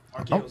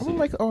I'm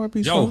like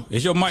R&B Joe, song.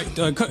 is your mic?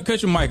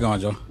 Cut your mic on,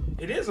 Joe.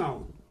 It is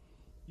on.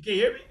 You can't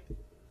hear me?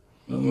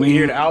 We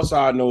hear the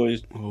outside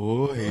noise.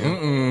 Oh,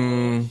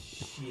 yeah.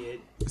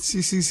 Shit.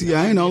 See,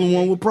 I ain't the only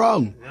one with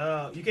problem.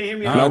 No, you can't hear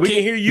me? No, we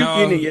can hear you,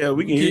 Kenny. Yeah,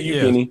 we can hear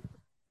you, Kenny.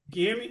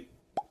 Can you hear me?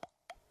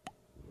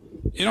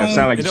 It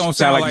don't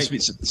sound like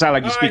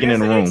you're speaking in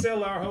the room.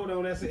 XLR. Hold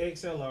on, that's the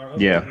XLR.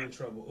 Yeah. In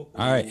trouble.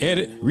 All right,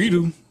 edit,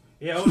 redo.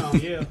 Yeah, hold on.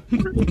 Yeah.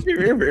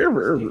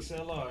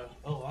 XLR.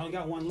 Oh, I only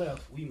got one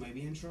left. We might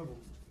be in trouble.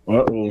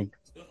 Uh-oh.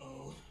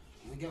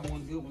 I got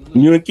one good one.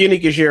 You and Kenny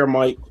can share a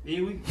mic.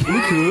 Yeah, we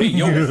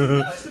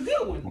could. That's a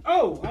good one.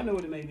 Oh, I know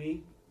what it may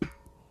be.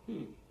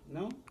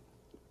 No?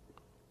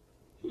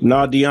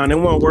 Nah, Dion, it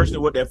wasn't worse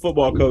than what that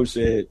football coach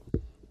said.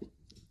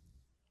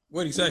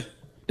 What'd he say?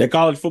 That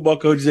college football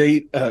coach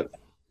said,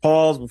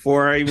 pause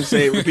before I even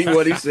say it, repeat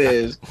what he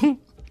says.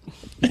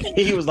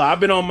 He was like, I've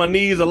been on my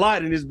knees a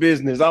lot in this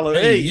business. I was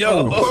like, hey,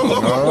 yo.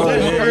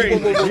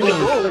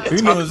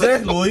 You know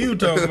exactly what you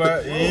talking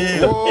about.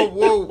 Yeah.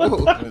 Whoa.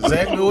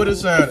 Exactly what it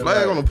sounded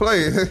Flag on the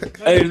play.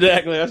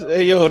 Exactly. I said,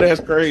 hey, yo,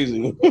 that's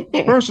crazy.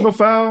 Personal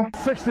foul.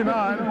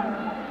 69,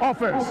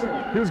 offense.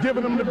 He was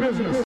giving them the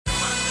business.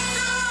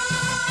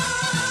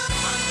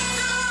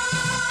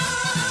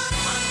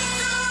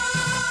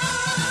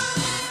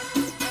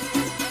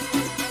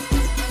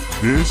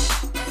 This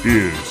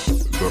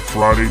is the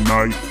Friday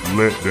Night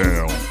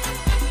Letdown.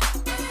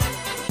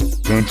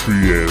 Country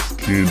ass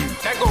Kenny.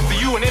 That go for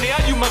you and any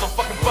other you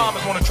motherfucking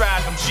farmers wanna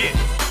try some shit.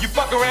 You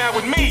fuck around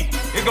with me,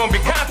 it's gonna be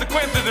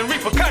consequences and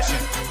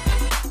repercussions.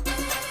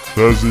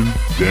 Cousin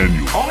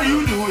Daniel. All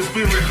you do is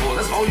spin record.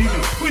 That's all you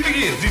do. Who you think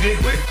it is, DJ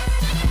Quick?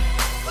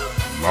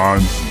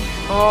 Lonzy.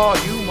 Oh,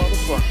 you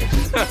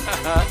motherfuckers.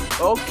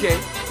 Okay.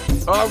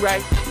 All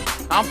right.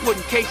 I'm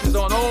putting cases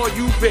on all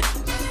you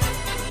bitches.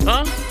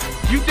 Huh?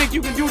 You think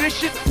you can do this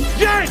shit?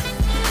 Yes!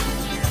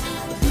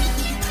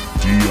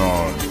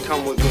 Dion.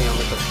 Come with me. I'm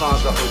at the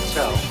Plaza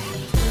Hotel.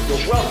 You're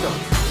welcome.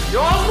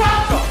 You're all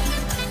welcome.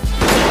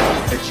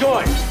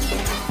 Enjoy.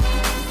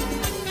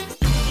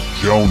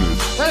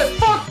 Jonas. Hey,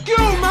 fuck you,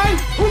 man!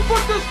 Who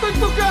put this thing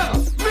together?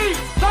 Me!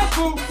 That's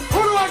who!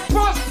 Who do I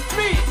trust?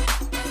 Me!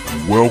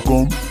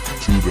 Welcome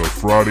to the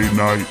Friday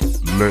Night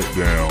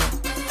Letdown.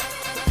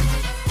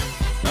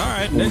 All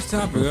right, next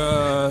topic.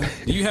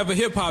 Do you have a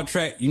hip hop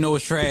track? You know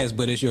it's trash,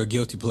 but it's your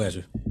guilty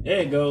pleasure.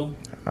 There you go.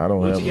 I don't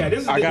What have you got? one.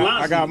 This is I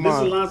got mine.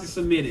 This is Lonzy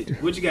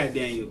submitted. What you got,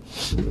 Daniel?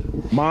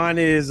 Mine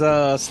is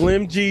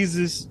Slim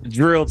Jesus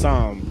Drill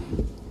Time.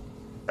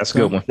 That's a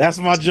good one. That's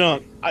my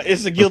junk.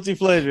 It's a guilty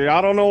pleasure.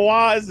 I don't know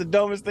why. It's the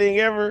dumbest thing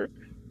ever.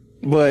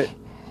 But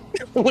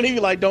when he be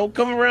like, don't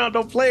come around,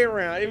 don't play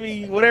around. I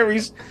mean, whatever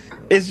it's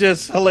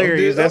just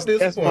hilarious. That's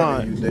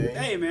mine.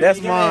 Hey, man.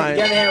 That's mine.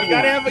 You You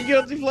gotta have a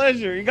guilty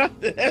pleasure.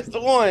 That's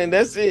the one.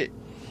 That's it.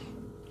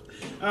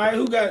 All right,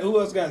 who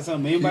else got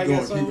something? Anybody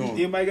got something?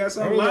 Anybody got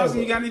something?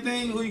 Lonzy, you got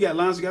anything? Who you got?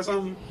 Lonzy, you got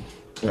something?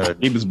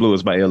 Deep as Blue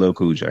is by LL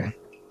Cool J. All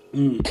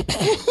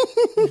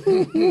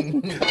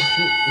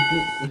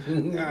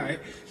right.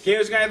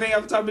 Karen, you got anything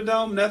off the top of the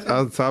dome? Nothing?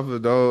 On top of the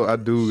dome, I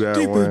do got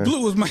Deep one. as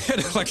Blue is my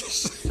head like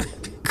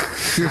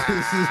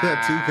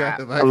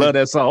I love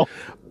that song.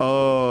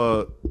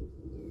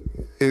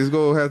 It's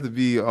gonna have to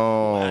be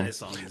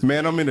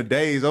Man, I'm in the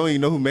days. I don't even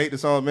know who made the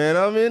song. Man,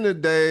 I'm in the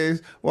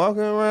days,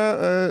 walking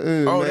around.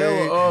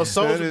 That was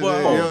Soulja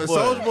Boy.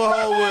 Soulja Boy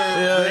Hall.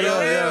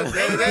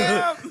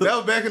 That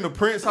was back in the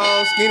Prince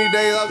Hall skinny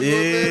days. I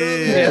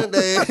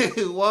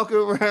was walking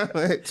around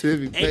like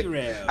Trippy.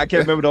 A-Rab. I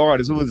can't remember the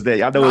artist. Who was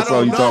that? I know what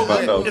song you talking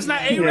about though. It's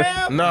not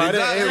A-Rab? No, it ain't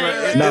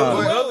A-Rab.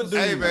 No.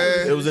 Hey,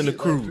 man. It was in the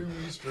crew.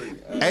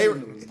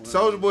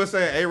 Soulja Boy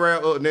saying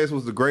A-Rap Up Next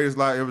was the greatest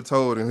lie ever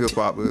told in hip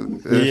hop.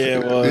 Yeah,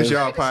 it was. It's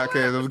y'all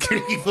podcast. I'm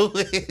kidding.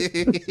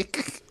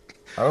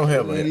 I don't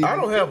have a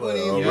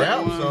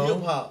rap song.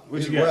 Hip hop.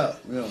 What you got?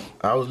 Yeah.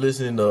 I was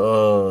listening to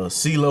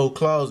CeeLo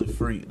Closet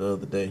Freak the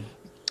other day.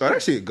 Oh,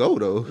 that shit go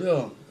though.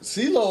 Yeah.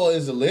 CeeLo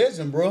is a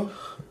legend, bro.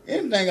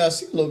 Anything got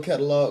CeeLo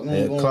catalog.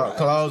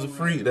 Closet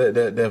Freak.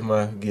 That's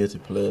my guilty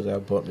pleasure. I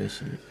bought that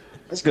shit.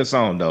 It's a good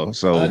song though.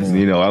 So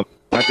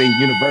I think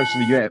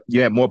universally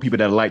you have more people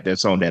that like that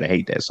song than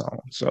hate that song.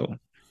 So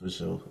for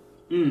sure.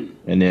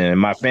 And then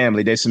my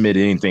family, they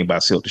submitted anything by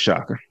Silk the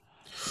Shocker.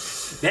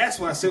 That's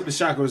why Silk the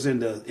Shocker was in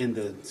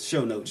the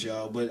show notes,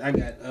 y'all. But I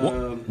got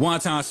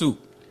Wonton Soup.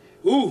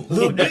 Ooh,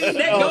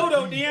 that go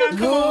though, Dion.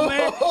 Come on,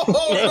 man.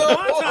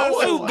 Wonton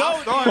Soup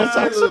go.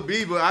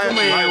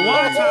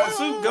 Wonton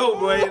Soup go,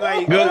 boy.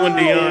 Like Good one,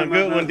 Dion.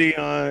 Good one,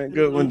 Dion.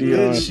 Good one,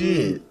 Dion. Good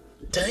shit.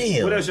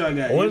 Damn. What else y'all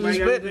got? What was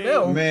expecting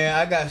that? Man,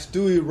 I got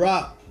Stewie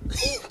Rock.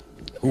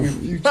 Turn the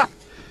mic.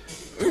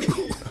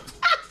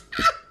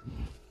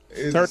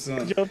 It's that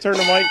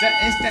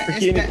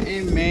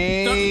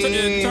man.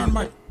 Turn the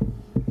mic.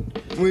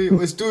 When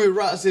Stewie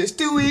Rock said,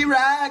 Stewie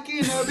Rock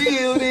in the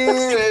building,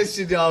 that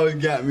shit always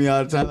got me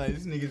all the time. Like,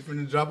 this nigga's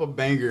finna drop a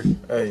banger.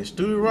 Hey,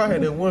 Stewie Rock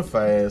had that one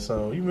fire ass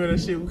song. You remember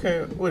that shit we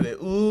came with it?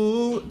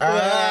 Ooh,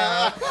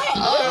 ah.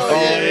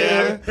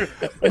 Yeah.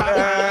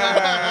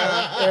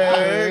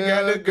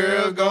 Got the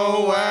girl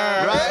going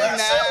wild. Right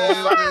now.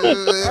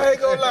 I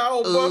ain't gonna lie, I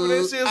was bumping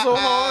that shit so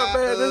hard,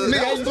 man. Nigga,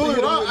 I used to hit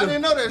him with I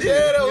didn't know that shit.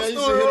 Yeah, that was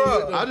Stewie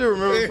Rock. I just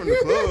remember it from the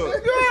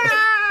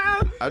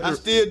club. I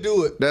still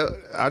do it.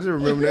 I just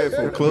remember that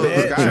from the club.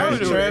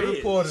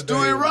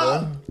 Stewie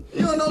Rock.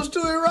 You don't know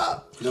Stewie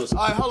Rock? No, all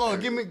right, hold on.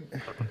 Give me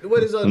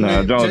what is other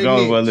name? Jones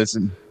wasn't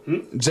listening.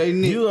 J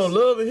Nix. You don't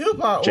love hip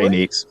hop. J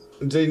Nix.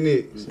 J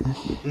Nix.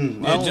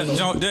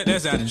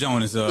 That's out of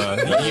Jonas. Yeah,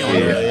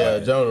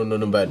 Jones don't know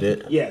nothing about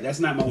that. Yeah, that's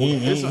not my word.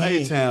 It's some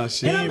A-Town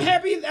shit. And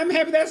I'm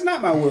happy that's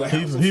not my word.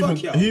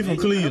 He from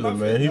Cleveland,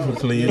 man. He from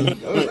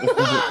Cleveland.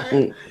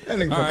 That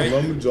nigga from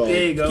Columbia.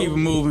 There you go. Keep it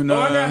moving.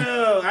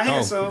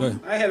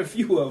 I had a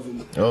few of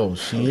them. Oh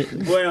shit.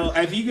 Well,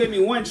 if you give me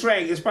one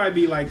track, it's probably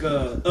be like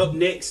Up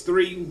Next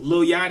 3,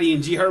 Lil Yachty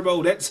and G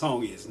Herbo. That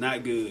song is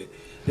not good.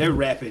 They're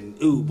rapping,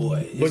 ooh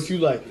boy. But you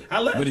like it. I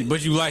love it.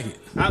 But you like it.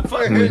 I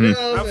fuck with it.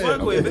 I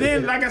fuck with it. But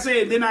then, like I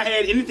said, then I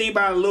had anything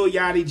about Lil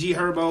Yachty, G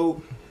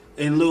Herbo,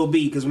 and Lil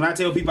B. Because when I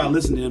tell people I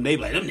listen to them, they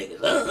be like, them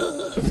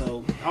niggas.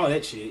 So, all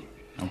that shit.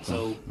 Okay.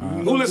 So,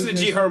 who listens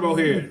to G Herbo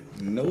here?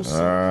 No,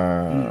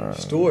 sir.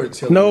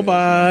 Storytelling.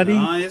 Nobody.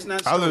 It's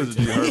not. I listen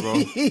to G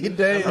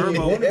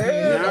Herbo.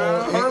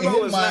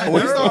 Herbo is not.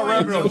 When he started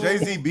rapping on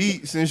Jay-Z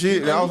beats and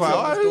shit, I was like,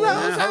 oh,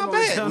 that's not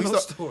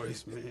bad.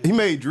 Stories, man. He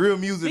made drill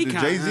music to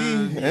Jay-Z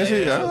and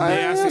shit.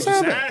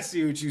 I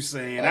see what you're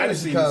saying. I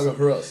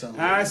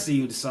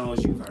see the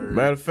songs you've heard.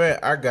 Matter of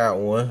fact, I got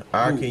one.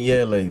 I can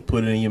yell at you.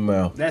 Put it in your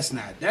mouth. That's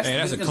not.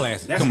 That's a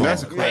classic.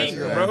 That's a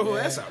banger, bro.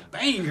 That's a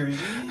banger,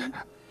 man.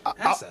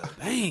 That's a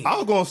bang. I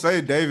was gonna say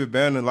David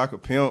Banner like a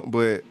pimp,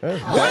 but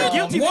what?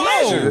 Guilty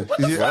pleasure. What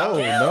the fuck?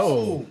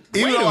 No.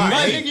 Even though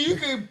nigga, you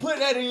can put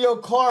that in your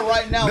car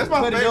right now. That's my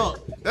cut favorite. it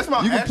up. That's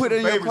my You can actual put it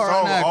in your favorite car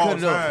song right of now, all cut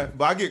it up. time.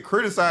 But I get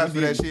criticized for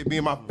that shit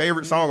being my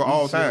favorite song of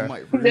all time.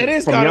 That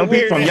is kind of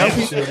weird. From young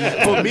people.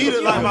 For me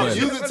to like my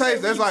music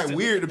taste, that's like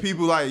weird to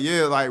people. Like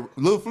like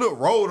Lil Flip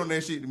rolled on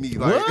that shit to me.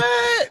 Like,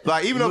 What?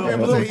 Like even though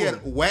people say he had a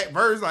whack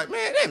verse, like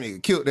man, that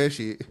nigga killed that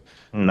shit.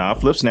 Nah,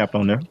 Flip snapped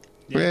on there.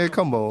 Man,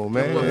 come on,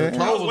 man.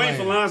 I was waiting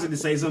for Lonzo to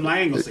say something. I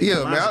ain't gonna say. Yeah,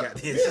 Lonzo man. got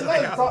this.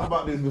 I talked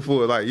about this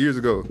before, like years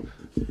ago.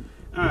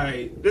 All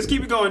right, let's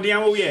keep it going,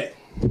 Dion. Where we at?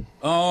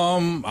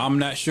 I'm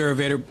not sure if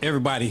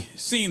everybody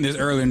seen this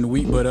earlier in the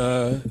week,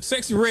 but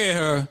Sexy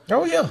Red,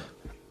 Oh yeah.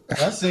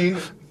 I seen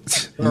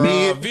it.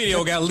 her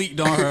video got leaked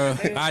on her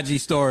IG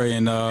story,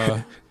 and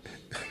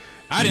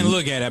I didn't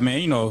look at it,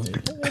 man. You know,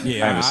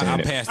 yeah,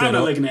 I passed that I'm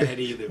not up. looking at it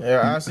either.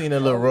 Yeah, I seen that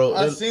little road.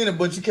 I seen it,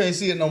 but you can't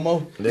see it no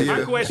more.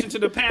 My question to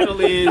the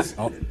panel is: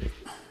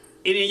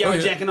 any of y'all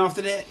jacking off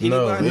to that?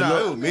 No. Anybody? Nah,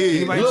 it was me.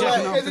 Anybody Look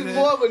jacking like off it's to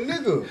more that? of a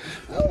nigga.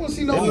 I don't want to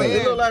see no It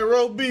man. look like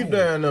roast beef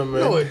down there,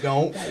 man. No, it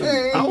don't.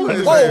 I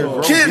wasn't saying bro,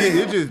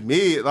 it's just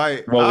mid.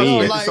 Like I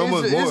was expecting Like, so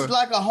much more. it's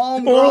like a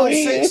homegrown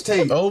sex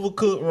tape.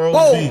 Overcooked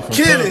roast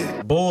beef.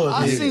 kidding. Boys.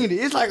 I seen it.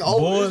 It's like a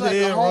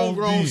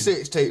homegrown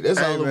sex tape. That's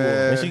all it was.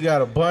 And she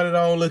got a bonnet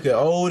on looking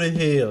old as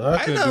hell. I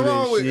Ain't couldn't nothing do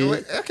wrong that with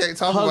shit. it. I can't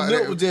talk Her about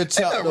lip that. was just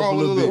Ain't chopped nothing up a wrong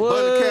with little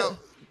little bit. buttercap.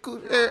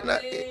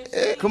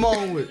 Come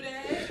on with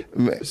it.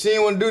 Man, She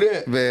didn't want to do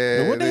that.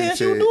 man, What the let me hell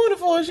she tell was you. doing it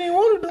for? She didn't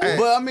want to do it.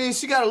 But I mean,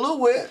 she got a little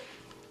wet.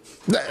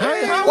 Kidding.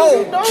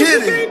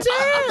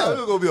 I thought it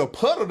was gonna be a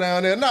puddle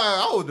down there. Nah,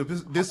 I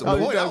was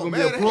disappointed. I was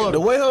mad at him. The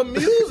way her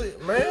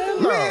music, man.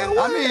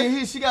 I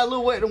mean, she got a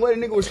little wet the way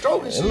the nigga was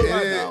stroking shit.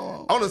 Yeah.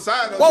 On the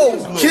side, though,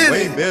 she was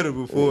way better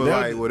before, That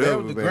like was- whatever.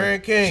 that was the man.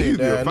 Grand Canyon She used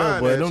to be a down there,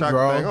 fine boy. ass Them chocolate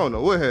draws. thing. I don't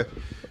know what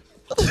happened.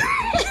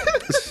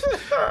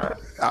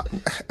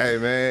 Hey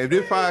man, if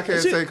this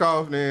podcast take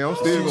off, then I'm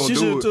still gonna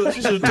do it.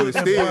 She should have took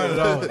that bonnet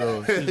off,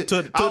 though. She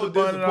took I the was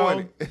bonnet off.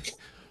 disappointed.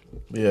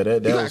 Yeah,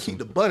 that You gotta was keep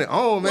the bunny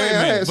on, man.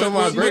 I had some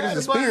of my greatest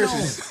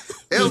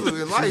experiences ever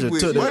in life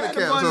with took the- bunny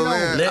caps. So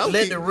man,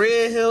 Let the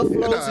red hair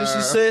flow since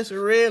she said she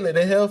red. Let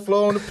the hair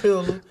flow on the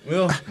pillow.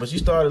 Yeah. But she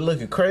started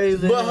looking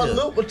crazy. But her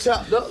lip was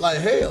chopped up like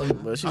hell.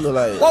 But she looked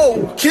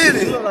like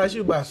kidding. She looked like she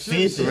was about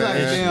 50. She like a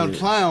damn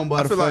clown by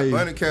I the feel like face.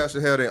 bunny caps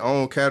should have their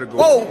own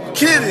category.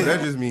 kidding.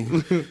 That's just me.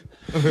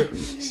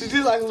 She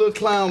just like a little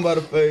clown by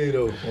the fade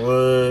though.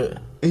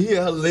 What? And he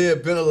had her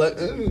leg bent like.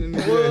 They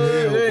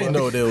didn't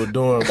know what they were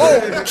doing.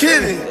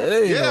 kidding.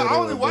 Yeah, I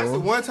only watched it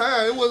one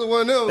time. It wasn't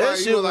one of them. That Like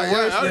shit you was was like,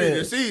 worse yeah, I didn't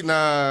than- see.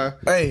 Nah,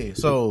 Hey,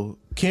 so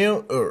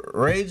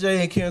Ray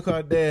J and Kim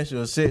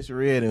Kardashian are Sexy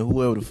Red and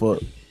whoever the fuck.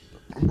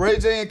 Ray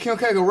J and Kim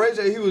K. Ray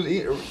J, he was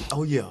eating.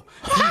 Oh yeah,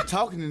 he was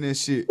talking in that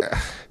shit.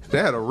 they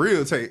had a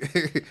real tape.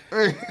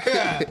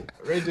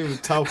 Ray J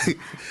was talking.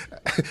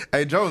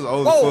 Hey, Jones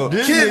old as fuck.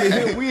 This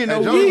nigga, we ain't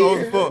know Jones who old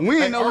as fuck.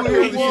 We ain't know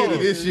who him was.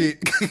 This shit.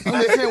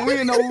 I'm just saying we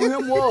didn't know who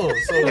him was.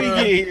 So We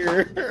get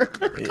here.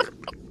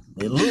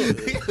 It looked.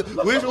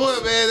 Which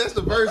one, man? That's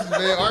the verses,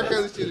 man. R.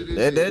 Kelly shit.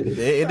 It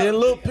didn't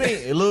look pink.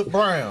 It looked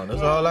brown.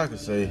 That's all I can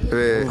say.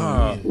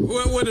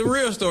 What the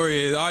real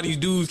story is, all these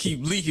dudes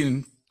keep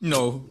leaking. You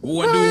know,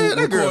 one Man, dude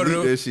that girl recorded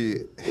leaked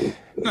them. that shit.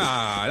 Nah,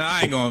 I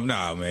ain't gonna.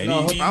 Nah, man.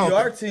 no,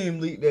 our team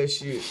leaked that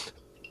shit.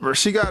 Bro,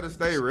 she gotta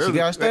stay relevant. She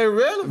gotta stay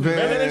relevant. Man.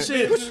 Man, that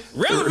shit.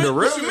 Relevant? The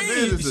What you relevant mean?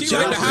 is the She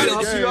like the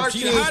challenge. hottest.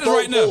 She the hottest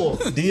right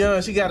now.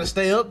 Dion, she gotta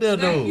stay up there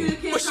though.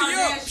 But she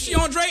up. She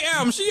on Drake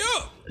album. She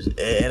up.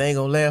 It ain't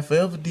gonna last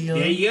forever, Dion.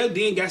 Yeah,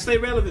 Dion gotta stay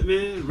relevant,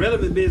 man.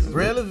 Relevant business.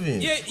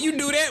 Relevant. Yeah, you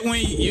do that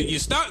when your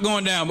stock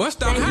going down. But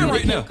stock high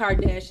right now.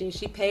 Kardashian,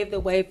 she paved the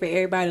way for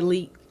everybody to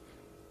leak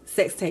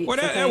sex tapes. Well,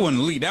 that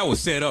wasn't leaked. That was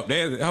set up.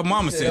 Her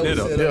mama set that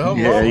up.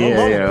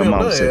 Her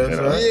mama set that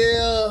up.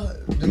 Yeah.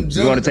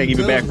 You want to take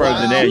even back further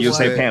than that? You'll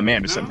say Pam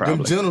Anderson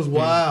probably. Them Jenners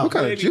wild. What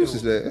kind of juice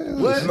is that?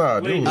 What? Nah,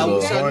 dude,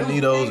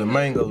 Hornitos and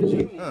mango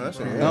juice. I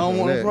don't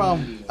want no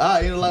problem.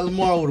 I eat it like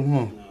Lamar with them,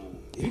 huh?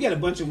 If you got a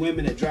bunch of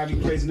women that drive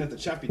you crazy enough to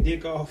chop your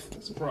dick off,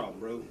 that's a problem,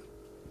 bro.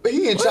 But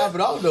he ain't chop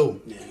it off though.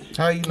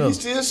 How you know? He's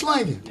still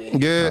slanging.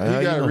 Yeah,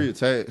 he got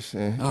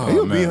reattached.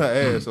 He'll beat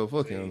her ass, so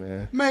fuck him,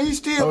 man. Man, he's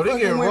still they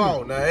fucking getting women.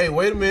 raw now. Hey,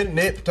 wait a minute,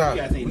 next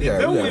topic. Man,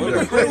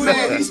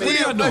 he's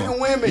still fucking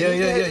women.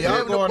 Yeah.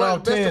 Y'all going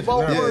off 10.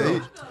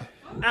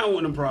 I don't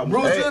want no problem.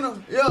 Bruce Jenner,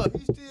 yeah,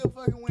 he's still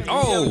fucking women.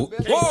 Oh,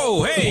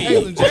 whoa,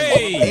 hey.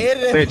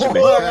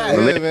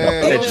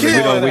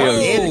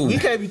 We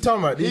can't be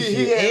talking about this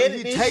shit.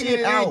 Edit this taking shit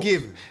it out. and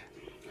giving.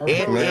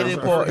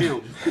 Edit part. I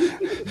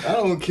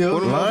don't care.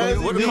 What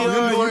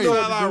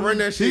run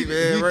that shit,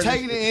 man. You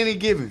taking it and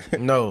giving.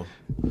 No.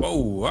 Whoa,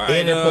 all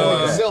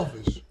right.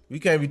 Selfish. We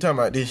can't be talking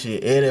about this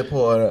shit. Edit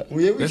part. Well,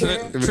 yeah, we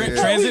can.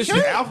 Transition.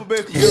 The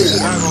alphabet community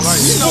not gonna like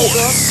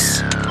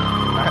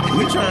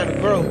We trying to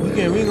grow. We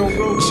gonna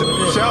grow.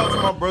 Shout out to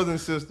my brother and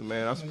sister,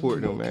 man. I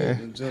support them,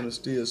 man.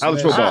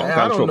 College football.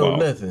 I don't know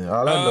nothing.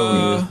 All I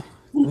know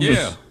is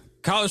yeah,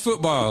 college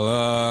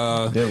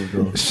football. There we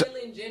go.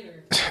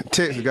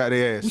 Texas got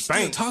their ass We still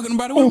spanked. talking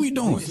about it. What we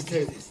doing?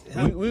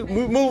 We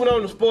moving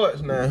on to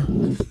sports now.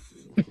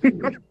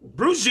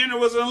 Bruce Jenner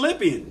was an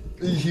Olympian.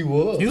 He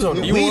was. He was on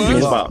the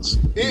Xbox.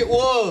 It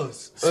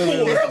was.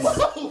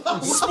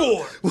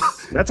 Sport.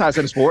 That's how I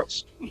said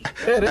sports.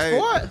 Yeah, that's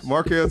sports.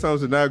 Markel Thomas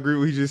did not agree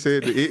with what he just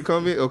said. The it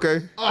comment,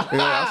 okay?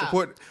 Yeah,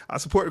 I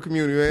support the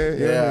community, man.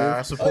 Yeah,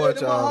 I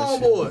support y'all.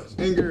 Homeboys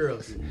and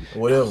girls.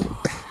 Whatever.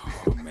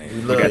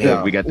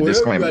 We got the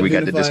disclaimer. We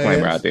got the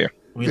disclaimer out there.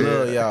 We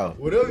love y'all.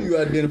 Whatever you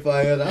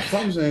identify as, I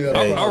promise you ain't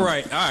got to. All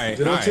right.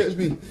 Don't text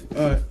me.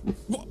 All right.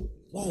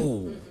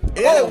 Whoa.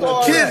 Edit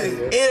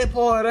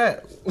part of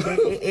that.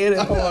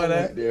 Edit part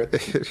of that.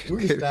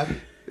 We can stop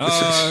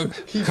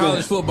it.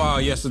 College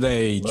football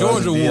yesterday.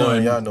 Georgia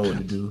won. Y'all know what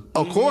to do.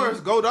 Of course,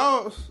 go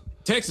Dogs.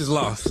 Texas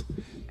lost.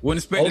 Wasn't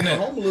expecting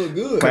that. Oklahoma look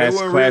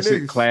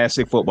good.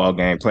 Classic football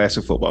game.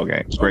 Classic football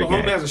game. It's a great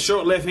Oklahoma game. has a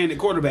short left-handed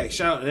quarterback.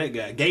 Shout out to that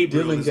guy.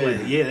 Gabriel is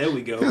like, yeah, there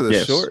we go.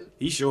 He's short.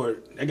 He's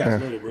short. That guy's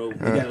little, bro. He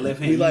got a left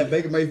hand. He like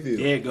Baker Mayfield.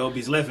 Yeah, go.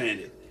 He's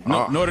left-handed.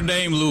 Notre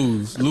Dame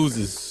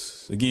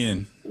loses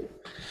again.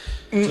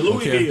 To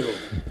Louisville.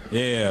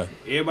 Yeah.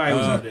 Everybody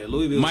was out there.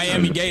 Louisville.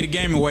 Miami gave the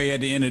game away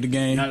at the end of the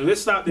game. Now,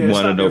 let's stop there.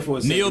 Stop there for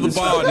a second. Kneel the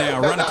ball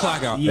down. Run the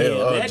clock out.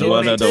 Yeah,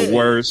 One of the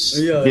worst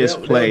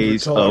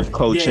displays of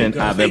coaching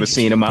I've ever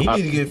seen in my life.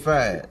 He need to get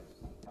fired.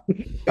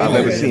 I've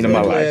ever seen in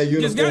my life.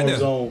 Just got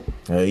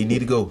there. He need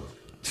to go.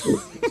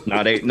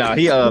 They're not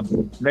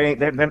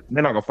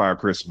gonna fire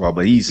Chris Paul,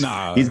 but he's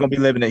gonna be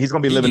living in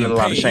a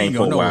lot of shame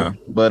for a while.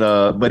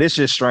 But it's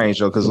just strange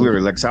though, because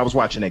literally, like I was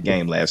watching that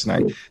game last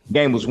night. The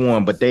game was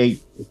won, but they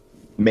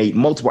made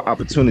multiple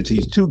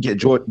opportunities to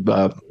get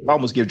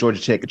almost give Georgia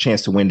Tech a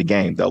chance to win the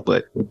game though.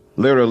 But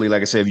literally,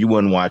 like I said, if you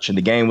weren't watching,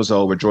 the game was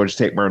over. Georgia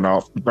Tech burnt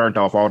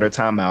off all their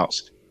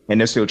timeouts, and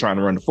they're still trying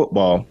to run the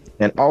football.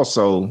 And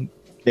also,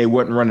 they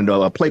weren't running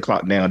the play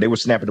clock down. They were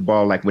snapping the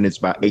ball like when it's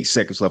about 8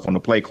 seconds left on the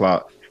play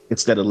clock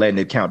instead of letting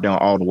it count down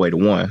all the way to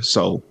 1.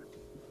 So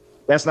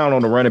that's not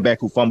on the running back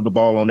who fumbled the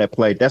ball on that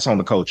play. That's on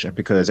the coaching,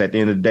 because at the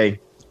end of the day,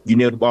 you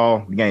kneel the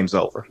ball, the game's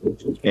over.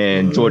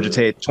 And Georgia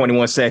Tech,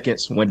 21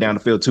 seconds, went down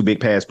the field, 2 big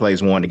pass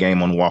plays, won the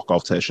game on the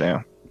walk-off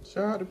touchdown.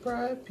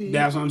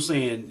 That's what I'm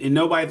saying. And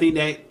nobody think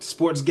that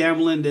sports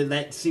gambling,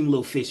 that seem a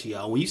little fishy,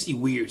 y'all. When you see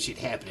weird shit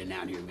happening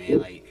down here, man,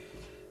 like,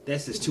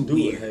 that's just too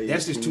weird.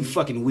 That's just too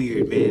fucking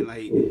weird, man.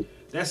 Like,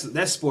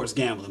 that's sports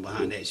gambling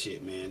behind that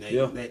shit, man.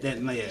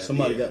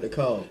 Somebody got the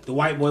call. The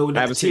white boy with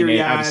the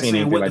teary eyes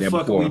saying, "What the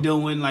fuck are we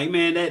doing?" Like,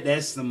 man,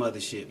 that's some other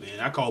shit, man.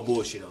 I call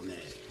bullshit on that.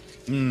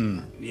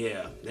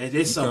 Yeah,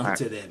 there's something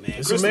to that,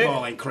 man. Crystal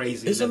ball ain't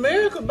crazy. It's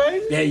America,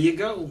 baby. There you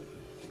go.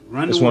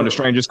 It's one of the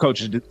strangest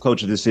coaches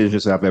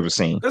decisions I've ever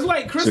seen. It's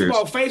like Crystal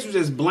ball face was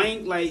just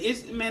blank. Like,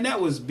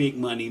 that was big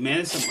money, man.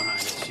 There's something behind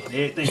that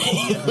shit. Thank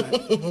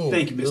you,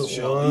 thank you, Mr.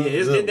 Shaw.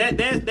 Yeah,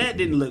 that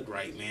didn't look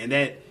right, man.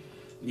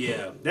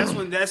 That's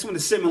when the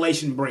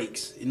simulation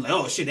breaks and like,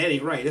 oh shit, that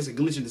ain't right. That's a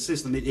glitch in the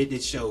system.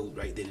 It showed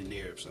right then and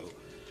there. So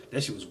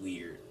that shit was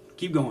weird.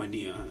 Keep going,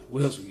 Dion.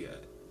 What else we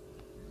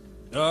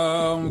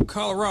got?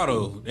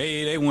 Colorado.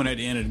 They won at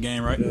the end of the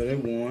game, right? Yeah, they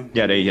won.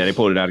 Yeah, they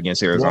pulled it out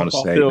against Arizona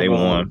State. They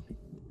won.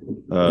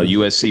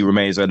 USC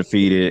remains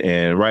undefeated,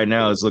 and right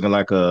now it's looking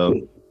like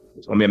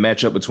it's gonna be a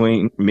matchup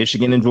between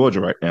Michigan and Georgia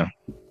right now.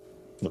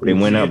 They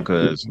went up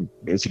because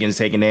Michigan's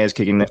taking ass,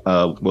 kicking ass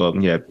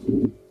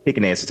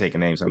and taking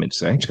names, I meant to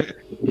say.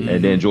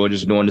 And then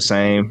Georgia's doing the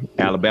same.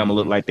 Alabama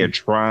look like they're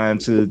trying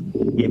to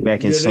get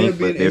back in sync,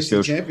 but they're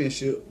still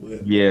championship.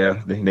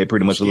 Yeah, they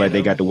pretty much look like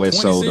they got the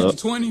West sold up.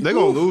 They're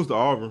gonna lose to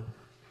Auburn.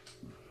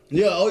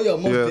 Yeah,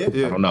 most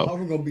definitely. I don't know.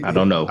 I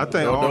don't know. I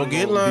think don't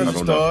get Lions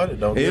started.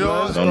 Don't get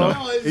Lions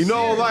started. You know,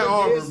 I don't like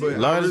Auburn, but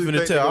Lions is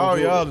finna tell all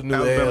y'all the new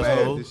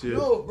assholes.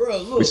 No, bro,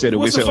 look. We said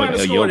What's the final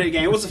score of that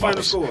game? What's the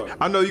final score?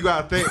 I know you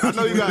gotta think.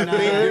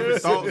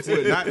 Different thoughts for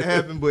it not to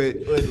happen, but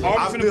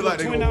I feel like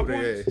they're gonna whoop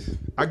their ass.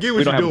 I get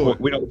what you're doing.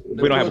 We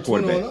don't have a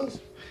quarterback.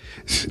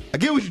 I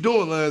get what you're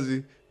doing,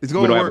 Lindsay. It's we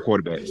gonna don't work. have a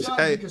quarterback. He's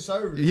trying to be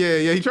conservative.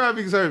 Yeah, he trying to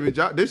be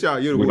conservative. This y'all,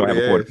 we don't have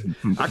a quarterback.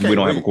 We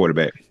don't have a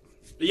quarterback.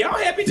 Y'all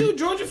happy too,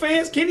 Georgia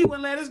fans? Kenny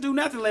wouldn't let us do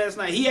nothing last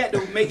night. He had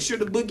to make sure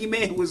the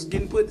boogeyman was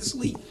getting put to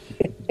sleep.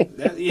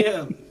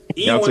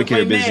 Y'all took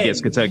care of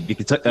business against Kentucky.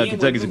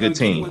 Kentucky's a good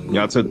team.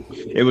 Y'all took.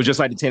 It was just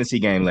like the Tennessee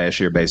game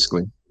last year,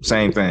 basically.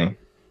 Same thing.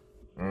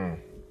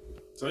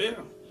 So yeah,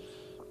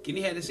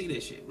 Kenny had to see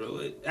that shit,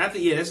 bro. I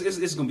think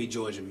it's gonna be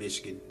Georgia,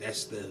 Michigan.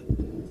 That's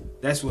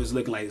what it's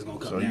looking like. It's gonna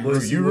come down.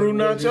 You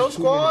rooting out your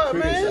squad,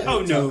 man?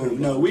 Oh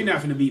no, we're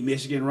not gonna beat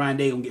Michigan. Ryan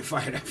Day gonna get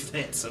fired after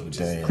that. So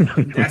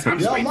that's I'm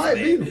just might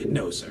beat him.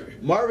 No, sir.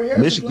 Marvin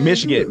Harris.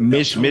 Michigan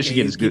is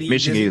good.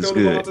 Michigan is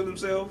good.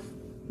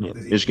 Yeah,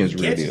 Michigan's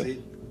really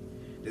good.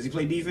 Does he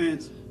play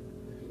defense?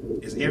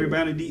 Is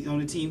everybody on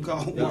the team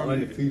called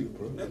Marvin?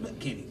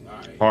 Kenny. All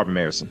right. Harvey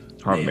Marison.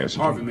 Harvey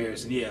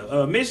Marison.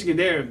 Yeah. Michigan,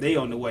 they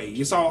on the way.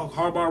 You saw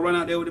Harbaugh run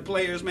out there with the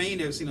players, man. You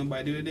never seen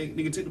nobody do that.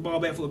 Nigga took the ball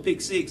back for a pick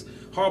six.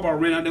 Harbaugh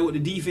ran out there with the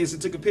defense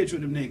and took a picture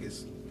of them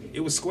niggas. It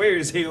was square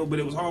as hell, but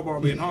it was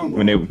Harbaugh being Harbaugh.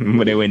 When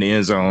they were in the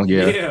end zone,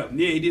 Yeah,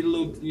 he did a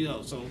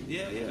little, so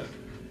yeah.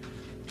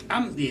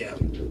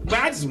 But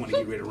I just want to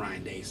get rid of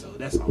Ryan Day, so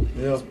that's all it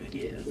is,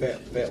 man. Yeah.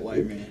 Fat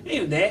white man.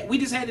 Ain't that. We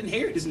just had to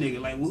inherit this nigga.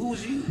 Like, well, who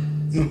was you?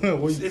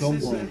 Where you come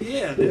from?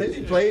 Did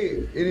he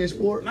play any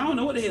sport? I don't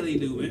know what the hell he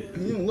do, man.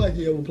 You don't like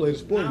he ever played a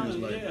sport in his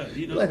life. Yeah,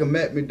 you know. Like a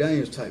Matt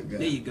McDaniels type guy.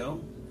 There you go.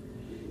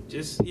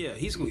 He's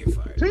going to get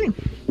fired.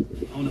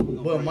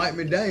 But Mike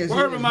McDaniels.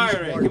 Where Urban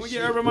Meyer at? Can we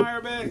get Urban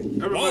Meyer back?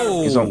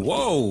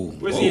 Whoa.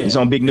 Where's he at? He's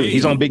on Big News.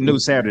 He's on Big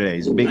News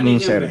Saturdays. Big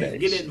News Saturdays.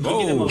 Get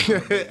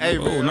that. Hey,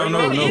 man. No.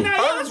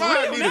 Urban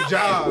Meyer need a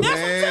job,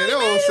 man. That's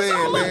what I'm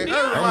saying, man.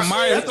 Urban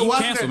Meyer, after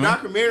watching that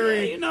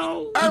documentary,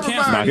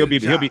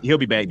 He'll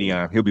be back,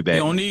 Dion. He'll be back. He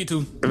don't need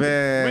to.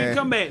 Man.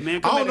 Come back, man.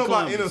 I don't know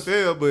about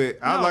NFL, but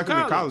I like him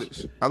in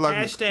college. I like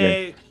him.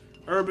 Hashtag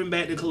Urban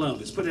back to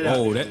Columbus. Put it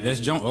out. That's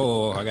Jones.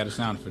 I got a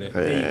sound for that.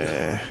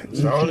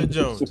 It's all the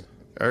Jones.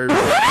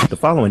 The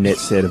following net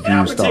set of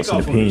views, thoughts,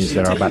 and opinions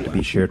that are about to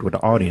be shared with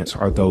the audience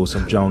are those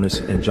of Jonas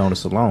and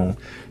Jonas alone,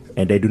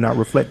 and they do not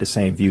reflect the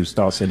same views,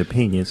 thoughts, and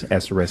opinions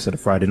as the rest of the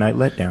Friday Night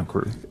Letdown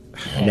crew.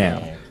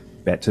 Now,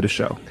 back to the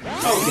show.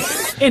 Okay.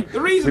 And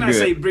the reason I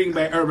say bring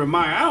back Urban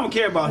Meyer, I don't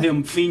care about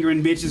him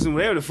fingering bitches and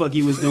whatever the fuck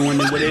he was doing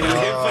and whatever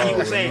he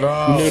was saying.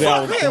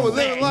 Man was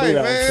living life,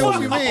 man.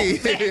 What you mean?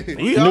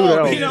 You know what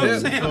I'm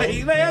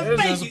saying?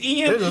 Thank you,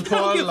 Ian. This is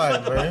part of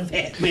life, man.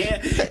 That man.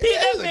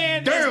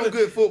 Damn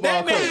good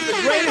football coach.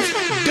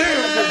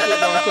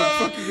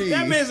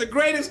 That man's the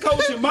greatest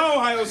coach in my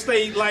Ohio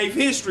State life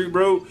history,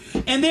 bro.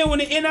 And then when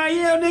the NIL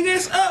nigga,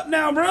 it's up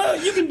now, bro.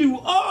 You can do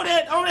all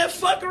that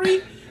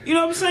fuckery. You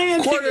know what I'm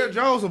saying? Cordell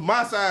Jones of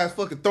my size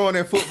fucking throwing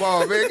that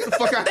football, man. Get the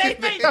fuck out of here,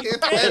 man. He's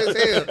fat as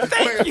hell.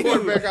 Playing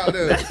quarterback out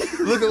there.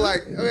 Looking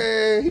like,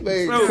 man, he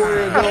made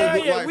Cordell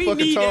Jones look like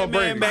fucking Tom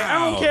Brady. Man.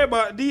 I don't care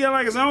about Dion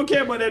I don't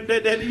care about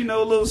that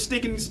little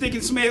sticking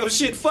smell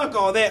shit. Fuck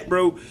all that,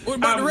 bro. What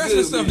about the rest of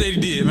the stuff that he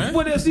did, man?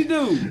 What else he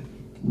do?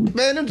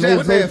 Man, them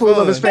Jets had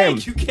fun.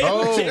 Thank you, Kevin.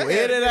 Oh,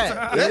 edit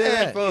that. That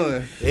had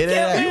fun. Did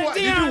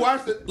you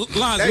watch the?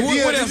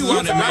 Lonzy, what else is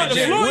on that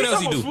Jack? What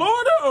else he do?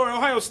 Florida or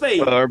Ohio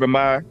State? Urban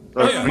Meyer.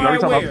 Urban Meyer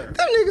where? Them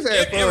niggas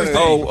had fun.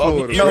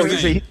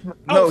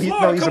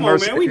 He's a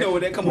mercenary. We know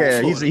that. Come on,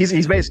 yeah,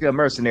 he's basically a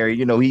mercenary.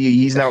 You know,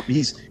 he's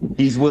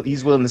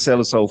willing to sell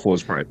his soul for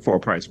a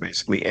price,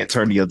 basically, and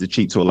turn the other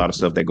cheek to a lot of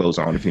stuff that goes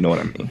on. If you know what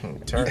I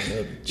mean. Did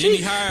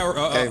he hire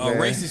a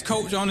racist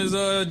coach on his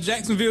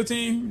Jacksonville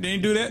team? Did he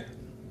do that?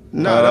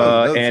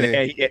 No,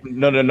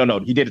 no.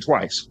 He did it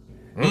twice.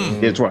 He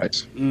did it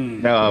twice.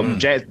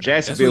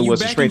 Jacksonville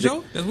was a strength.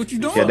 That's what you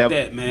doing. Yeah,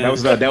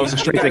 that was a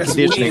strength and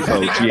conditioning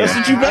coach. Yeah, that's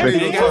what you back.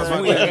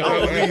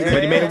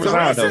 But he made him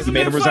resign though. He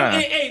made him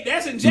resign. Hey,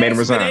 that's in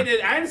Jacksonville. I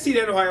didn't see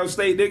that in Ohio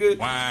State, nigga.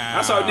 Wow.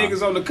 I saw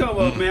niggas on the come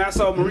up, man. I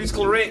saw Maurice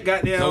Claret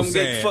got down and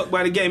get fucked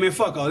by the game. Man,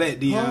 fuck all that,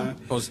 Dion.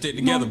 Supposed to stick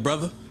together,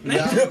 brother. Dion, you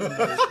said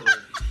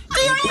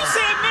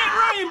Matt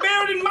Ryan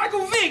better than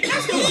Michael Vick.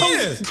 That's the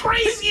most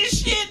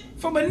craziest shit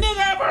from a nigga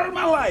I've heard in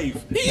my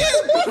life. He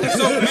is.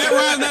 So Matt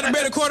Ryan's not a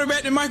better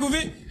quarterback than Michael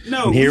Vick?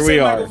 No, here we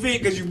are. Michael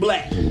Vick because you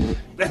black.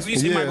 That's what you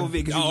say, Michael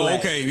Vick because you black.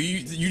 Okay.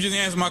 You just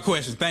answered my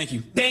question. Thank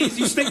you. Thanks.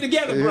 You stick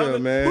together, brother.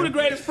 Man. Who the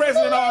greatest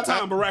president of all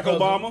time? Barack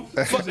Obama.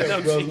 Fuck that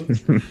dumb shit.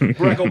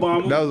 Barack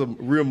Obama. That was a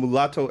real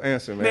mulatto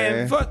answer, man.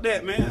 Man, fuck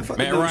that, man. Fuck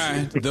Matt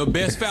Ryan, the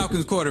best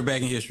Falcons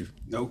quarterback in history.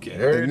 Okay.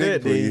 Heard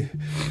that, dude.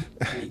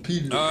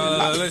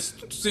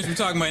 Since we're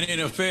talking about the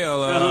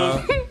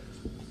NFL,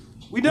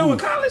 we done with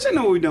college? I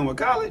know we done with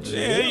college. Yeah,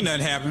 ain't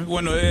nothing happened.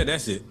 Well, no,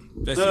 that's it.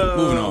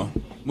 Moving on.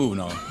 Moving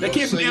on. That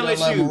kid from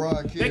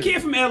LSU. That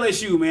kid from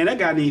LSU, man. That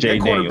guy needs that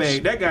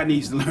quarterback. That guy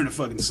needs to learn to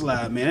fucking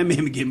slide, man. That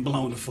man be getting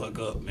blown the fuck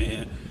up,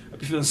 man. I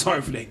be feeling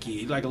sorry for that kid.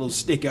 He's like a little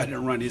stick out there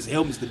running. His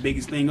helmet's the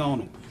biggest thing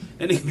on him.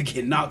 That nigga be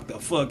getting knocked the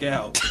fuck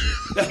out.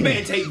 That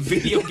man take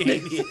video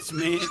game hits,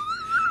 man.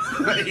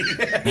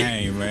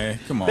 Dang, man.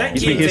 Come on.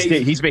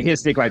 He's been hit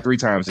stick like 3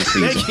 times this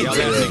season. Y'all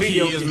got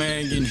kids,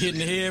 man, getting hit in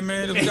the head,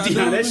 man.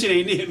 That shit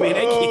ain't it, man.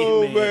 That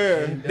kid,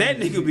 man. That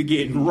nigga be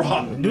getting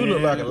rocked. Dude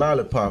look like a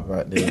lollipop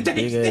out there.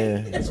 Big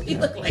ass. That's what he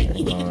look like.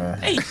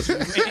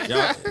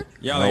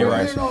 Y'all ain't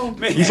right.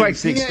 He's like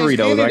 6'3"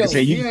 though. Like I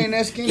said, he ain't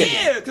that skinny.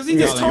 Yeah, because he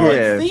just tall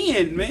and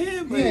thin,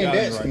 man. He ain't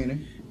that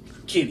skinny.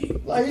 Kenny.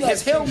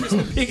 His helmet's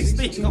the biggest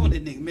thing on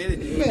that nigga, man.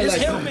 His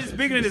helmet is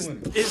bigger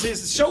than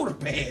his shoulder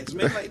pads,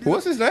 man. Like,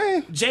 what's his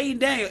name? Jaden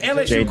Daniels,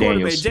 LSU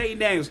quarterback. Jaden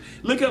Daniels.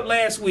 Look up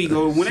last week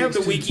or whenever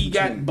the week he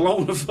got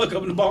blown the fuck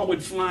up and the ball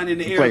went flying in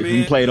the air, man.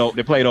 They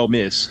played Ole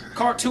Miss.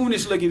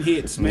 Cartoonish looking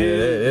hits, man. Yeah,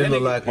 it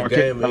looked like a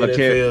game of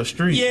NFL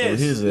Street. Yes,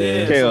 his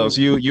ass. Kels,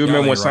 you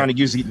remember when Sonic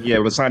used to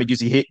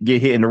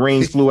get hit and the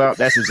rings flew out?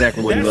 That's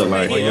exactly what he looked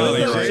like. He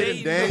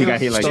got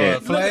hit like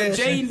that. Look at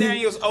Jaden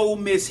Daniels' Ole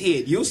Miss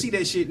hit. You'll see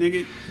that shit,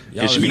 nigga.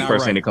 It should be the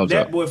first thing that comes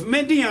that up. Boy,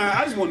 man, Dion,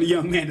 I just want the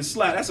young man to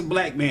slide. That's a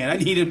black man. I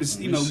need him to, get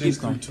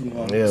some.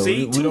 Yeah,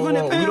 see, we don't want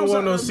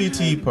no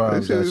CT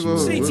problems.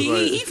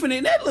 CTE, he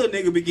finna that little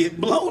nigga be getting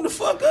blown the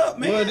fuck up,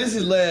 man. Well, this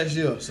is last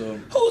year, so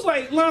who's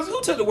like Lonzo?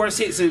 Who took the worst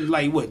hits in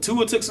like what?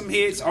 Tua took some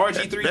hits.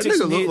 RG3 took some hits. That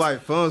nigga look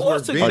like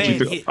Farnsworth.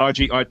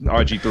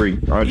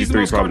 RG3 probably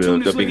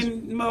the biggest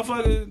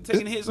motherfucker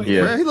taking hits like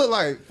that. Man, he look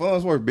like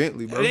Farnsworth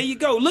Bentley, bro. There you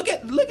go. Look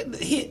at the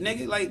hit,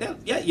 nigga. Like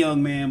that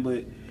young man,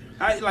 but.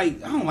 I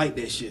don't like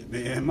that shit,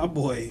 man. My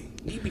boy,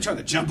 he be trying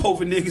to jump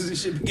over niggas and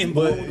shit.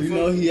 But you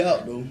know he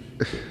out though.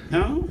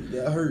 Huh?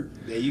 Got hurt.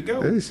 There you go.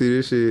 Let me see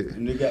this shit.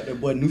 And they got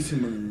that boy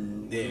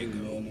Newsom. There you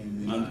go.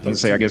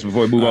 Let's say, I guess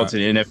before we move on to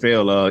the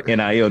NFL,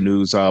 NIL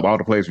news, all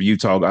the players for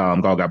Utah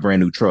got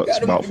brand new trucks.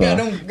 Got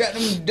them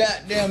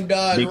goddamn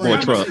Dodge. Big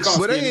boy trucks.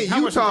 But they ain't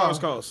Utah.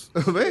 Cost?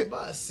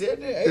 About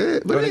 7,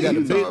 8. But they got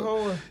the big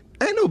horn.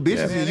 Ain't no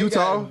bitches in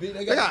Utah.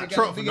 They got a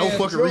truck for no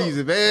fucking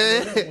reason,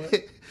 man.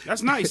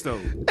 That's nice though.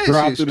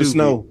 Drive through the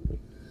snow.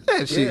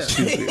 That shit's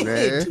stupid,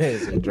 man.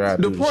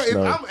 The point, if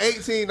I'm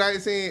 18,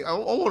 19, I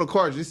want a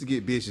car just to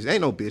get bitches.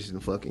 Ain't no bitches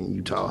in fucking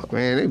Utah,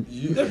 man.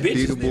 They're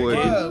bitches. The boy,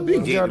 we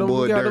got them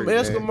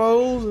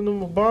Eskimos and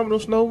them abominable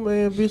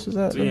snowman bitches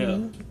out there. Yeah.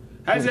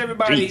 How's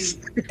everybody?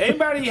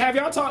 Everybody, have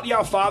y'all talked to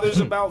y'all fathers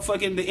about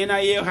fucking the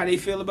NIL? How they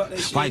feel about that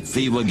shit? White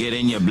fever get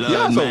in your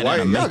blood, man,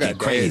 and make you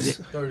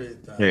crazy.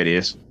 There it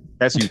is.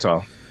 That's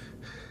Utah.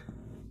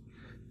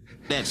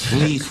 That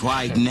fleece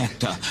white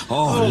nectar.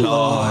 Oh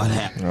Lord.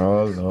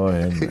 Oh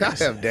Lord. Y'all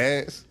have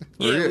dads.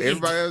 Yeah,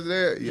 everybody else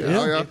there.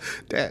 Yeah.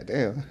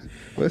 Damn.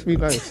 Must be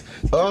nice.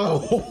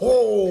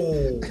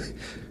 Whoa.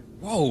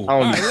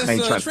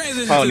 Let's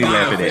transition to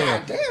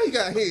the damn, he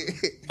got hit.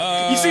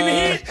 You see the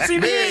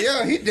hit?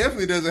 Yeah, he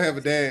definitely doesn't have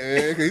a dad,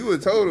 man. Cause he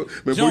was told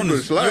him.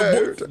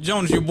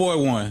 Jonas, your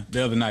boy won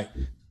the other night.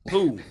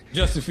 Who?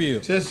 Justin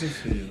Fields.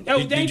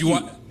 Did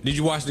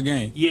you watch the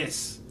game?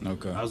 Yes.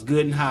 Okay. I was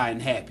good and high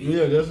and happy.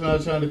 Yeah, that's what I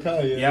was trying to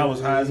call you. Yeah, I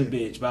was high as a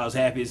bitch, but I was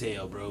happy as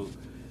hell, bro.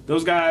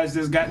 Those guys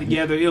just got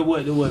together. It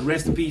what?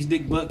 Rest in peace,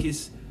 Dick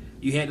Butkus.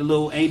 You had the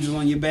little angels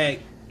on your back.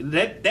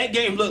 That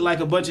game looked like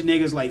a bunch of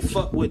niggas like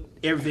fuck with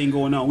everything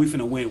going on. We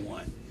finna win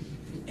one,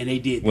 and they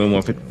did. Win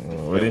one for.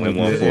 Win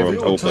one for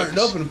him. Turned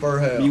up in the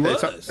first half. He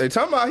was. They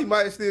talking about he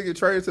might still get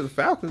traded to the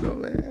Falcons, though,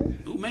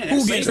 man. Ooh, man,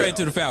 who get traded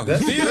to the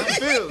Falcons?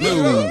 Fields.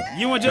 No.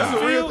 You want Justin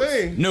That's a real Fields?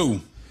 thing.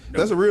 No.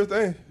 That's a real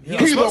thing.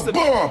 He's a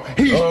bum.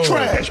 He's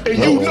trash, and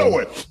you know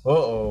it.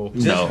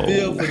 Just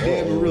Field for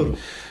Desmond Riddle.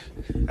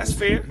 That's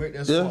fair. Make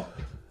that swap.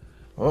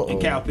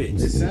 And Kyle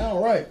Pitts. It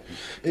sound right.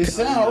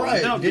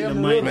 Don't get the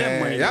money.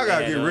 Man, y'all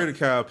gotta get rid of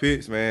Kyle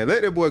Pitts, man.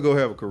 Let that boy go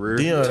have a career.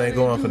 Dion ain't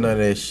going for none of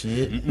that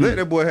shit. Let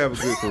that boy have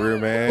a good career,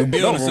 man.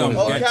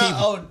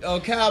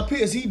 Kyle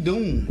Pitts, he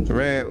doomed.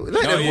 Man,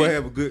 let that boy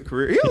have a good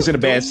career. He's in a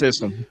bad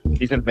system.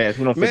 He's in a bad.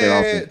 We don't fit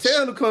that offense.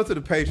 Tell him to come to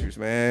the Patriots,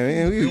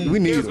 man. We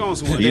need him. You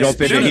don't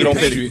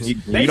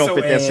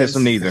fit that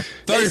system neither.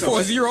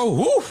 34-0.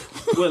 Woo.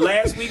 Well,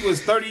 last week was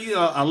 30.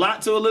 A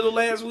lot to a little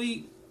last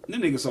week.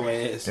 Them niggas so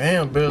ass.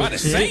 Damn, Bill. By the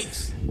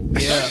Saints.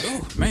 Yeah.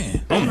 Oh,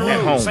 man. On the road.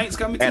 At home. Saints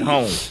coming at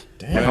home.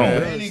 Damn. At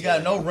home. They ain't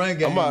got no run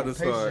game. I'm about to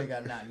Patriots start. ain't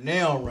got not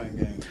nail run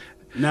game.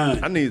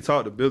 None. I need to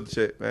talk to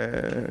Belichick,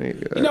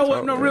 man. You know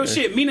what? No, real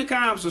shit. Mina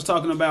Kimes was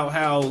talking about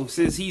how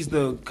since he's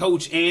the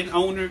coach and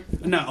GM.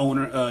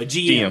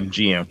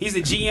 He's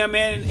the GM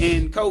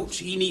and coach.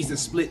 He needs to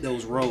split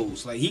those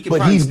roles. Like he can.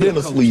 But he's been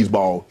a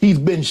sleazeball. He's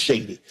been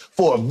shady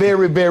for a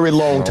very, very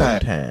long time.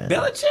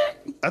 Belichick.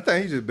 I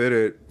think he's just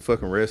better at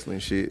fucking wrestling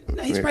shit.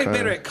 No, he's probably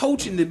better at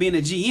coaching than being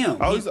a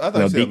GM. I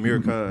thought you said Amir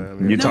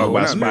Khan. You talk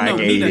about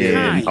Spygate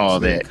and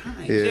all that.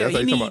 Yeah, I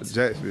thought you talking about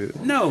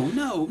Jacksonville. No.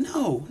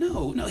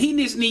 He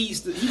just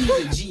needs a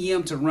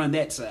GM to run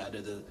that side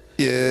of the.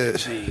 Yeah,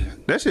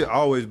 that shit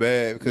always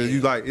bad because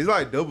you like it's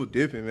like double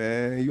dipping,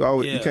 man. You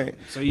always you can't.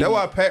 So that's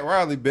why Pat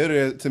Riley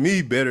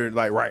better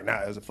like right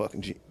now as a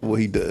fucking what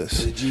he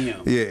does. The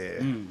GM.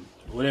 Yeah.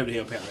 Whatever the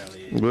hell Pat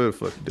Riley is. What the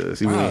fuck he does?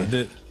 He Wow,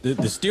 win. the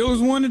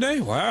Steelers won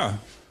today. Wow.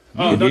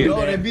 Oh, don't do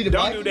that.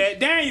 Don't do that.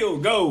 Daniel,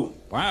 go.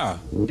 Wow.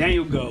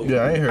 Daniel, go. Yeah,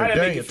 I ain't heard How that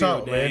make you Daniel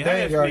talk, feel, man. Dan? How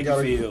that Daniel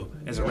make you feel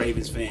as a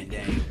Ravens fan,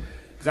 Daniel?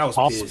 Because I was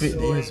I'll pissed. spit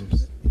the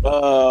isms.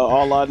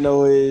 All I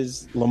know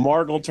is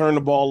Lamar gonna turn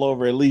the ball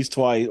over at least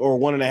twice or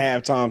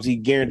 1.5 times. He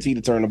guaranteed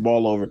to turn the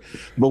ball over.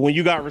 But when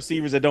you got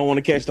receivers that don't want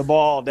to catch the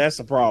ball, that's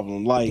a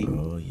problem. Like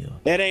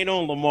that ain't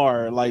on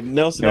Lamar. Like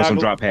Nelson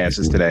drop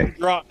passes today.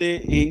 Dropped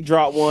it. He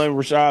dropped one.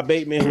 Rashad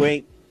Bateman, who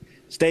ain't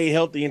stayed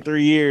healthy in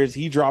 3 years,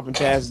 he dropping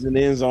passes in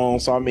the end zone.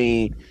 So I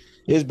mean,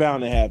 it's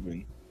bound to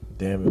happen.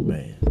 Damn it,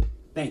 man.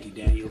 Thank you,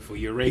 Daniel, for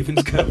your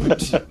Ravens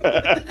coverage.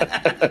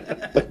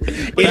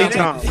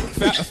 Anytime.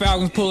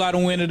 Falcons pull out a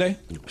win today.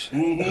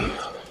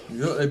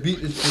 They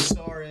beat this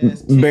sorry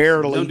ass.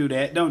 Barely. Don't do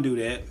that. Don't do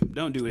that.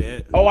 Don't do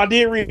that. Oh, I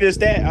did read this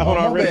stat. Hold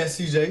on, my bad,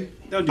 CJ.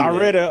 Don't do I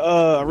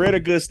that. read a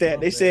good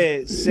stat. They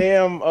said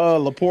Sam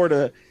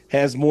Laporta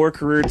has more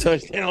career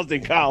touchdowns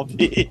than Kyle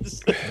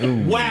Pitts.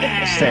 Wow.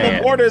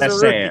 Sad. Laporta's That's a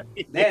sad.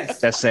 rookie.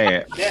 That's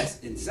sad. That's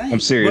insane.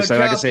 I'm serious. But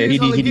Like I Kyle said,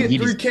 Pitts only he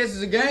get 3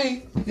 catches a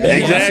game.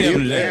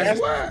 Exactly. That's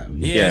why.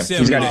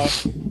 he's gonna.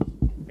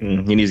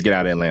 He needs to get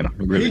out of Atlanta.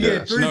 He really He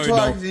get does. 3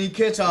 targets and he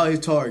catch all his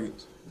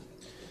targets.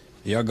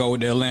 Y'all go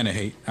with the Atlanta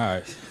hate. All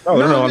right.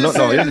 No,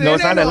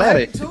 it's not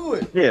Atlanta. To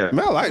it. Yeah,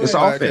 Man, I like it's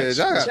this offense.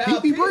 I got Kyle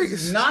PP Pitts breaks.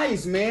 is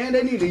nice, man.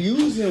 They need to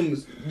use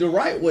him the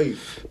right way.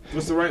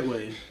 What's the right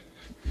way?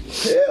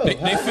 Hell,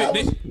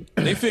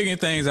 They figuring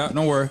things out.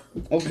 Don't worry.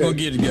 Okay. We'll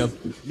get it together.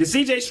 Did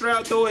CJ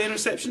Stroud throw an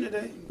interception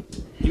today?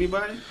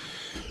 Anybody?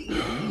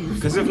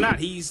 Because if not,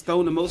 he's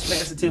thrown the most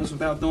pass attempts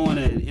without throwing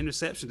an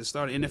interception to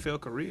start an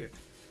NFL career.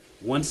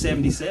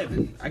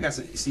 177. I got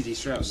some CJ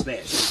Stroud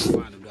stats. You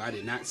can find them, though. I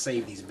did not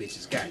save these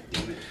bitches. God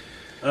damn it.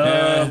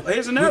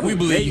 Here's another we one.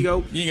 believe There you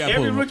go. you. You gotta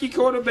pull Every them. rookie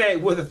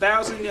quarterback with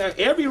 1,000.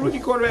 Every rookie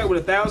quarterback with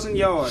 1,000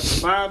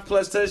 yards,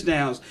 5+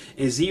 touchdowns,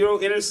 and 0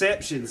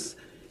 interceptions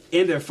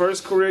in their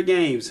first career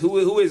games.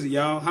 Who is it,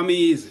 y'all? How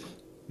many is it?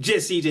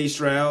 Just CJ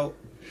Stroud.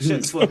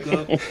 Shut the fuck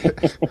up.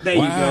 There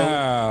you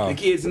go. The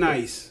kid's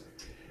nice.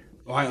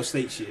 Ohio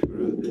State shit,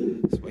 bro.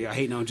 That's why y'all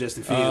hating on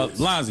Justin Fields.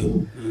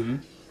 Lonzie,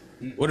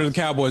 what are the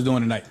Cowboys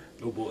doing tonight?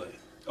 Oh boy.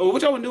 Oh,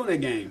 what y'all been doing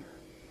that game?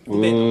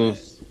 Me?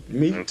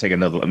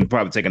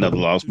 Probably take another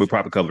loss. We'll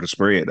probably cover the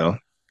spread though.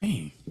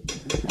 3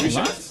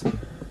 shots.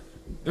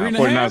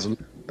 49ers.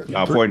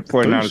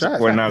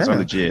 49ers are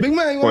legit. Big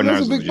man, you want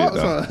 49ers some are big legit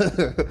bucks,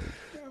 though. huh?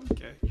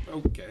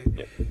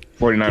 Okay.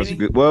 49ers are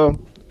good. Well,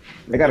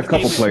 they got a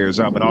couple players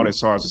out, but all their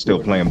stars are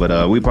still playing.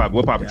 But we'll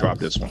probably drop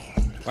this one.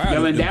 Wow,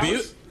 Y'all in the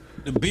Dallas?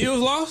 Bills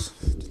lost.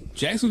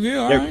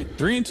 Jacksonville, all right,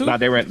 3-2.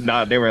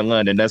 They were in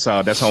London. That's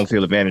home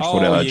field advantage for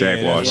the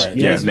Jaguars. right.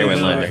 Yeah, they were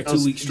in London.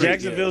 2 weeks straight.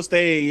 Jacksonville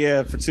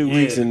stayed for 2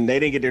 weeks, and they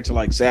didn't get there till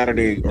like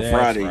Saturday or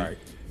Friday. Right.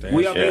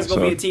 We up there's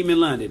gonna be a team in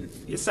London.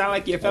 It sound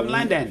like you're from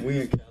London. We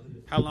in Cali.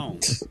 How long?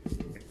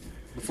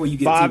 Before you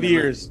get 5 a team in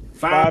years. London?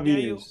 5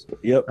 years.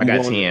 Yep. I got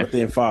I'm going 10.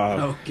 Within 5.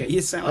 Okay,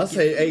 you sound I'll like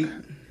say 8.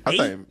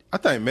 I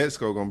think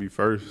Mexico gonna be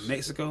first.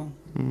 Mexico.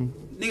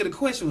 Nigga, the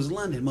question was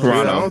London.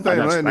 Toronto.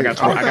 motherfucker. I got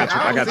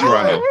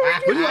Toronto.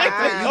 But you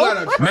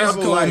gotta travel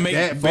Mexico like make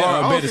that better- far.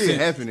 I don't better see it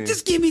sense. happening.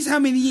 Just give me how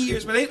many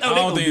years, but I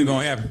don't think it's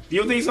gonna happen. You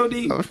don't think so,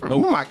 D?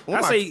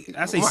 I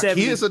say my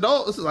 7. kids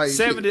adults like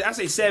 7. I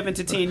say 7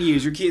 to 10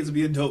 years. Your kids will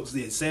be adults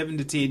then. 7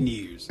 to 10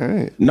 years.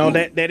 No,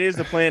 that is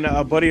the plan.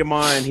 A buddy of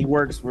mine, he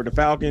works for the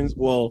Falcons.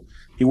 Well,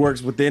 he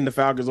works within the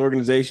Falcons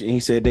organization. He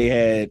said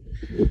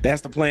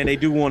that's the plan. They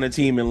do want a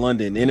team in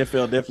London.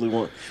 NFL definitely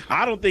want.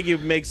 I don't think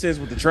it makes sense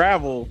with the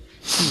travel,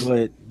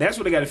 but that's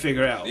what they got to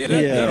figure out. Yeah,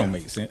 that don't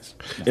make sense.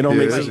 It don't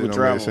make sense with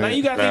travel. Now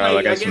you got to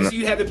think. I guess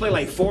you have to play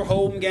like 4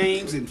 home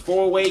games and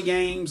 4 away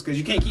games because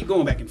you can't keep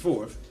going back and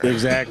forth.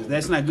 Exactly.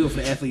 That's not good for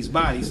the athlete's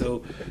body.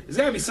 So there's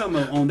got to be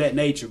something on that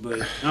nature.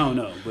 But I don't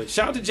know. But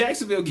shout out to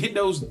Jacksonville getting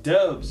those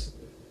dubs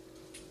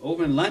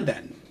over in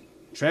London.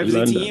 Travis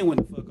Etienne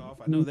went the fuck off.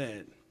 I know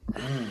that.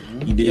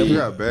 He did. He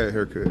got a bad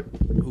haircut.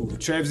 Who?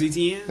 Travis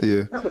Etienne?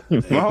 Yeah. My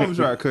homie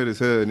tried to cut his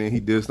hair and then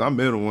he dissed. I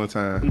met him one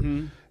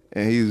time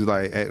and he was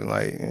like acting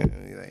like,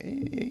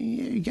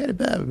 you got it,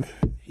 baby.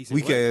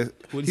 Weak ass.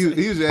 He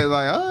was just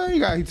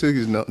like, he took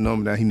his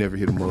number down. He never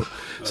hit him up.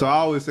 So I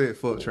always said,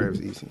 fuck Travis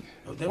Etienne.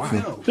 Oh, there we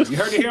go. You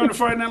heard it here on the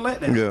Friday Night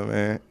Letdown. Yeah,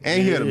 man.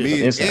 And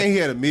he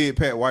had a mid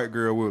pat white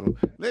girl with him.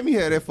 Let me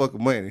have that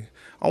fucking money.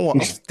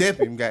 I'm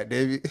stepping,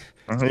 goddammit.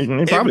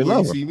 He probably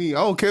love her. See me. I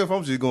don't care if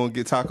I'm just gonna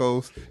get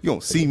tacos. You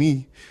don't see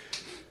me.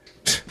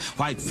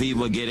 White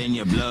fever get in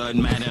your blood,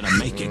 man. It'll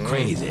make you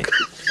crazy. Yo,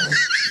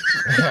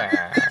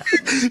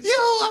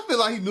 I feel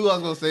like he knew I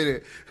was gonna say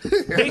that.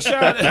 Big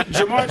shout out to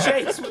Jamar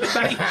Chase with the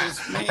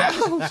Bengals, man.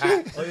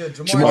 Oh yeah,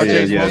 Jamar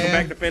Chase, yeah. welcome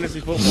back to fantasy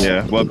football.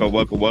 Yeah,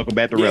 welcome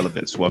back to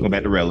relevance. Welcome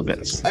back to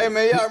relevance. Hey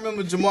man, y'all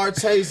remember Jamar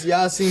Chase?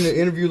 Y'all seen the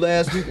interview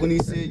last week when he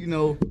said,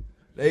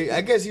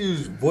 I guess he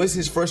was voicing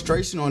his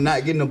frustration on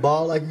not getting the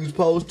ball like he was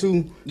supposed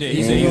to. Yeah,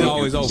 he said he's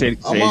always open.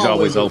 He's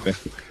always open.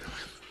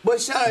 But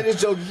shout out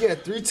this joker. He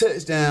had 3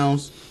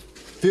 touchdowns,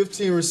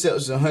 15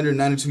 receptions,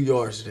 192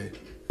 yards today.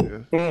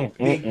 Yeah.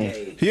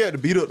 He had to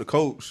beat up the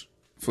coach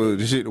for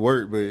the shit to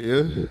work, but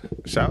yeah.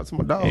 Shout out to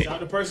my dog. Shout out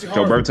to Percy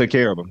Joe Burrow took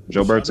care of him.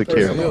 Joe Burrow took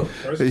care of him.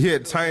 He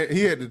had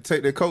to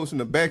take that coach in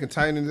the back and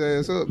tighten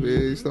his ass up. Yeah,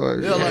 he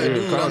started. Yeah, like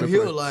dude, I'm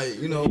here, like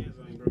you know.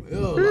 Yeah,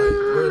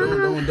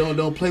 like bro,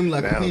 don't play me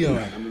like a peon.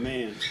 I'm a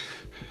man.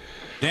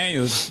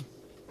 Daniels,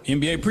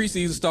 NBA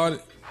preseason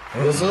started.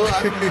 Yes, sir.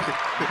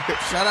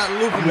 Shout out to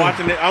Luke. I'm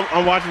watching it.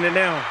 I'm watching it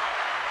now.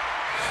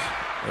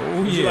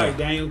 Oh What you yeah. like,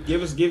 Daniel?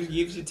 Give us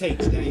your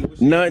takes, Daniel.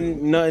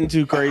 Nothing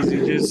too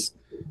crazy.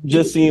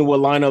 Just seeing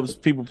what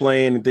lineups people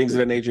playing and things of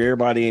that nature.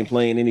 Everybody ain't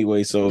playing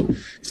anyway, so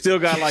still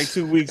got like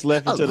 2 weeks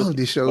left I until love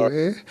this show,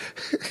 man.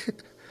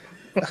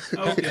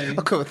 Okay.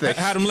 I'll cover that.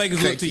 How them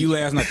Lakers look to you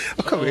last night?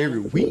 I'll cover every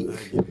week.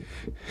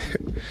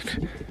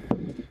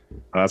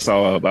 I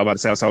saw with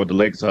the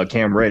Lakers,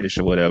 Cam Reddish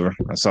or whatever.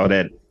 I saw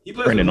that He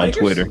plays trending with on the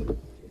Twitter. Lakers?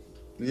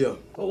 Yeah.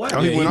 Oh, what?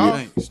 Oh, he went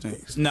off?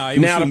 Nah, he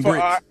was now shooting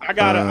bricks. I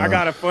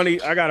got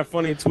a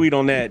funny tweet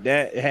on that.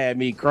 That had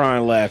me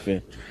crying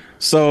laughing.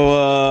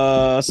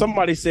 So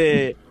somebody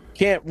said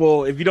Cam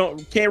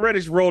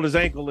Reddish rolled his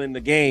ankle in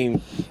the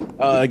game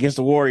against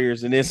the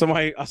Warriors, and then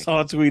I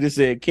saw a tweet that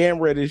said Cam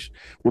Reddish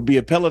would be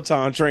a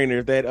Peloton trainer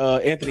if that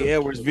Anthony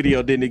Edwards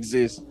video didn't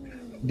exist.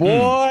 Boy,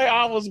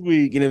 I was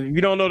weak. And if you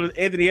don't know, that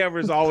Anthony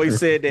Edwards always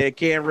said that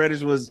Cam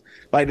Reddish was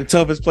like the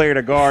toughest player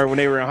to guard when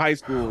they were in high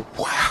school.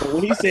 Wow. But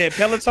when he said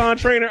Peloton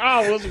trainer,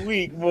 I was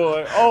weak,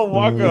 boy. Oh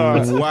my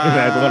God.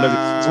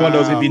 Wow. It's one of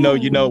those if you know,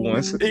 you know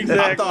ones. Exactly.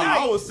 I thought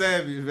I was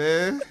savage,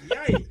 man.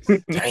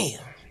 Yikes. Damn.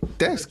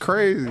 That's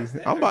crazy.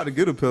 I'm about to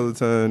get a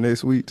Peloton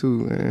next week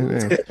too,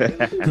 man.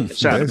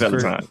 Shout out to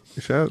Peloton.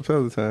 Shout out to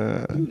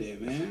Peloton. Do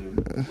that, man.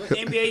 What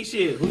NBA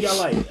shit? Who y'all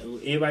like?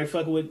 Everybody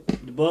fucking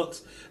with the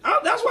Bucks?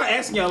 That's why I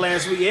asked y'all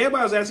last week.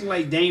 Everybody was asking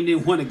like Dame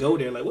didn't want to go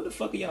there. Like, what the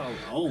fuck are y'all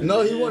on? No,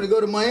 man? he wanted to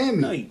go to Miami.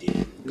 No, he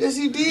didn't. Yes,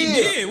 he did. He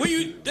did. Well,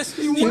 he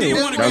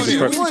didn't want to That go was his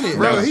there. first- What you- that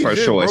Bro, was he first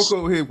just choice. broke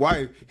up with his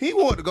wife. He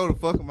wanted to go to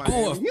fucking Miami.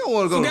 Oh, He don't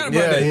want to go forgot to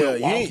about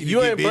that.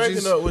 You ain't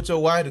breaking up with your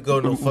wife to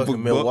go to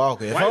fucking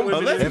Milwaukee.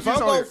 If I'm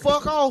gonna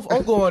fuck off,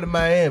 I'm going to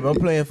Miami. I'm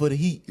playing for the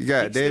Heat. You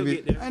got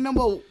David. Ain't no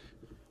more.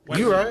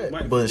 You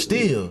right, but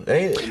still,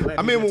 ain't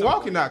I mean,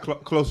 Milwaukee not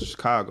close to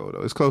Chicago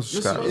though. It's close to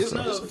Chicago. It's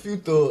a few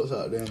thugs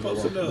out there.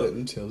 Let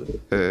them tell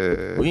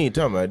it. we ain't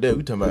talking about that.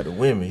 We talking about the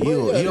women.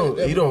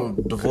 He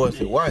don't divorce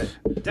his wife.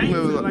 Dame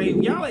finna,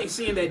 like y'all ain't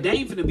seeing that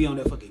Dame finna be on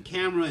that fucking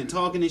camera and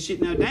talking and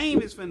shit. Now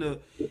Dame is finna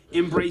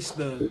embrace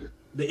the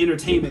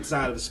entertainment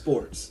side of the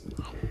sports.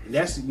 And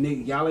that's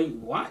nigga, y'all ain't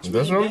watch.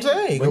 That's man. what I'm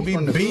saying. He gonna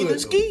be beating and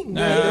skiing.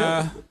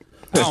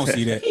 I don't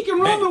see that. He can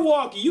run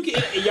Milwaukee. You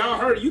can. Y'all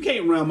heard it. You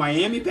can't run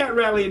Miami. Pat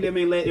Riley and them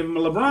ain't let. If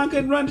LeBron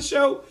couldn't run the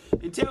show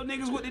and tell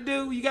niggas what to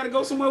do, you got to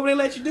go somewhere where they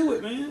let you do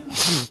it, man.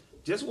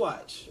 Just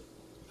watch.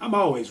 I'm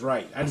always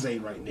right. I just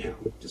ain't right now.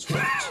 Just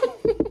watch.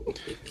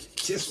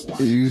 Just watch.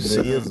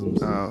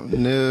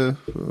 No.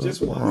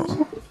 Just watch.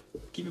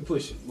 Keep it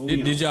pushing.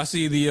 Did y'all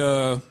see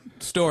the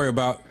story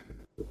about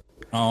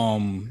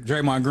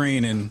Draymond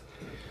Green and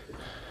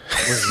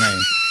what's his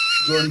name?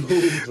 Jordan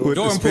Poole.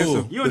 Jordan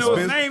Poole. You don't know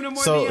his name no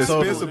more. So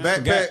Expensive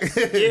backpack.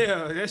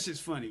 Yeah, that shit's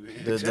funny,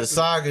 man. The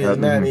saga is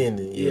not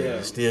ending. Yeah,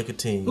 it still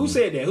continues. Who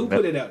said that? Who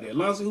put it out there?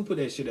 Lonzo, who put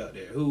that shit out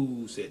there?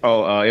 Who said that?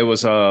 Oh, it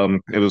was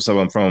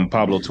someone from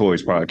Pablo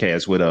Torre's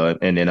podcast with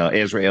and then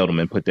Ezra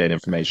Elderman put that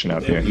information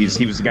out there. He was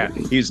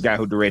the guy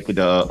who directed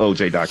the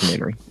OJ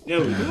documentary. There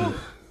we go.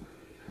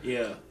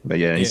 Yeah. But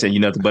yeah, he said you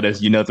nothing but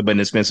an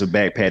expensive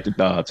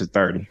backpack to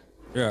 30.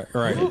 Yeah,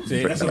 right.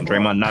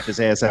 Draymond knocked his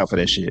ass out for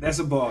that shit. That's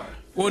a bar.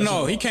 Well,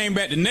 no, he came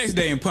back the next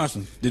day and punched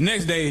him. The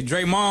next day,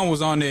 Draymond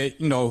was on there,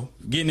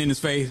 getting in his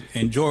face,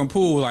 and Jordan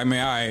Poole was like,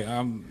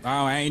 man,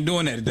 I ain't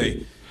doing that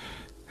today.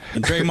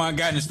 And Draymond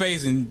got in his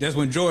face, and that's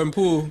when Jordan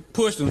Poole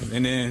pushed him,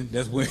 and then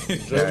that's when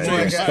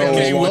Draymond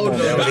came with him.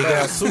 They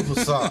got super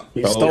soft.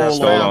 He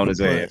stole on his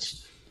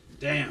ass.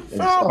 Damn.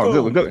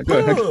 Oh,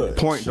 good.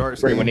 Point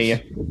darts. Great one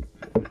in.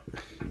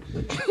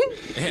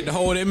 They had to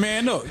hold that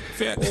man up.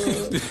 That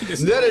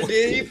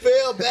did. He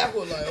fell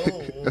backward like,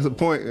 oh. That's a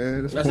point,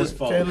 man. That's his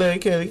fault.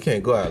 He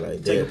can't go out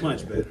like that. Take a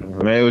punch, man.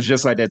 Man, it was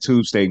just like that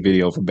tube steak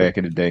video from back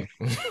in the day.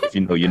 If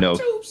you know, you know.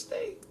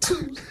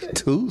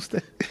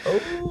 Tuesday.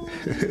 Oh.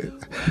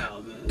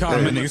 Wow, man. Caught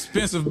him an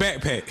expensive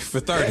backpack for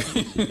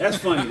 30. That's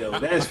funny, though.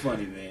 That's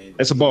funny, man.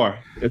 It's a bar.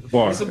 It's a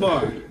bar. That's a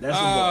bar. That's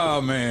a bar.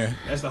 Oh, man.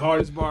 That's the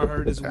hardest bar I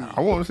heard this week.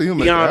 I want to see him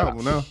make an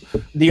album now.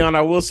 Dion,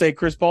 I will say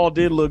Chris Paul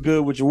did look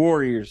good with your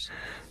Warriors.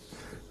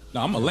 No,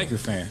 I'm a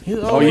Lakers fan. My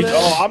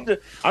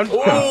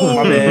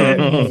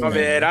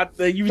bad.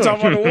 You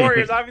talking about the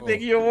Warriors? I be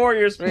thinking you're a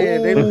Warriors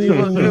fan. They look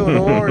good with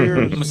the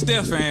Warriors. I'm a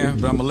Steph fan,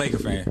 but I'm a Laker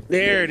fan.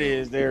 There it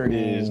is.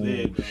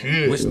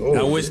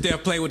 I wish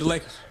Steph played with the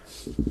Lakers.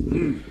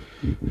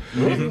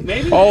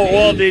 Maybe. Oh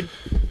well, did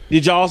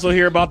Did y'all also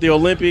hear about the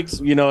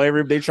Olympics? You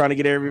know, they trying to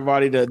get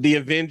everybody the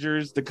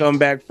Avengers to come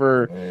back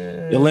for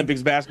the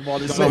Olympics basketball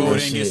this summer.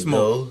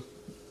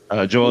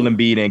 Joel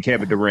Embiid and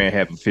Kevin Durant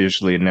have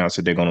officially announced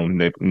that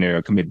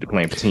they're committed to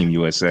playing for Team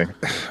USA.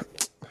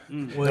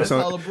 Well, that's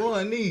all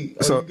LeBron need.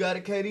 You got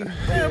it, KD?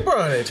 Man,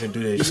 LeBron ain't gonna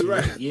do that shit.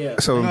 Right. Yeah.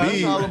 So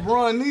that's all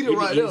LeBron needed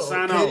right there.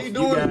 Sign off. You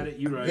got it.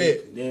 You right.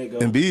 There you go.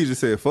 Embiid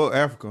just said, "Fuck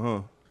Africa,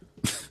 huh?"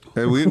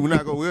 Hey, we're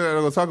not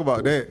gonna talk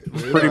about that.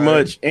 Pretty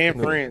much,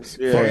 and France.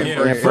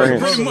 Yeah,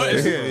 France. Pretty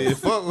much. Yeah,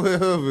 fuck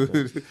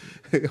with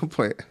I'm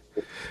playing.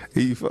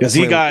 Because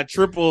he got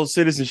triple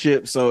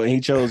citizenship, so he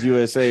chose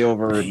USA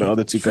over the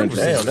other two countries.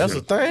 Damn, that's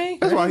a thing.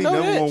 That's why he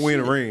never won't win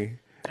a ring.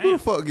 Who the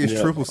fuck gets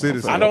triple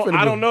citizenship?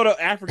 I don't know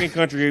the African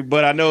country,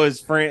 but I know it's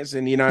France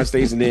and the United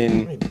States, and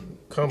then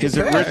his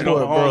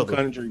original home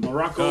country,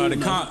 Morocco, the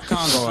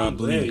Congo, I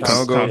believe.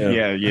 Congo,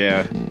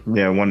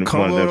 yeah. One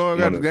Congo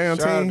got the damn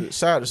team.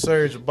 Shout out to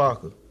Serge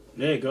Ibaka.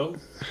 There you go.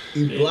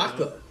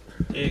 Ibaka.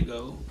 There you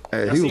go.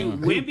 Hey, I see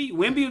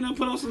Wemby done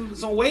put on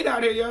some weight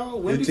out here,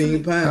 y'all.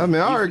 15 pounds. I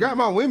mean, I already got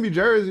my Wemby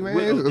jersey, man.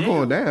 It's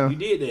going down. You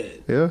did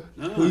that. Yeah.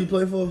 Who you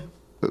play for?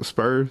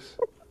 Spurs.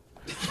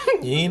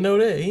 You ain't know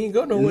that. He ain't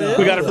go nowhere.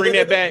 We got to bring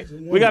that back.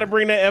 We got to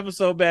bring that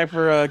episode back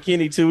for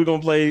Kenny too. We're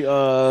gonna play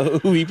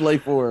who he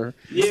played for,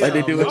 like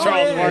they do with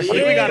Charles Marshall.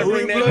 We got to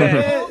bring that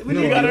back.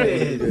 We got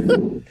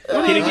to.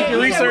 Kenny, get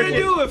your research. We're gonna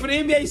do it for the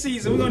NBA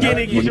season. We're gonna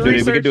Kenny, get your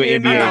research. We can do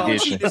an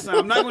NBA edition.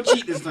 I'm not gonna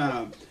cheat this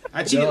time.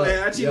 I cheat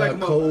like a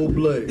cold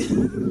blood.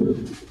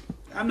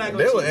 I'm not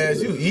gonna. They would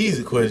ask you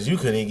easy questions. You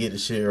couldn't even get the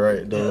shit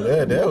right, though.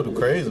 That was the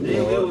crazy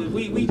part.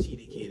 We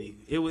cheated, Kenny.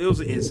 It was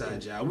an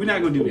inside job. We're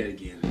not gonna do that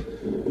again.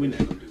 We're not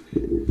gonna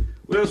do that.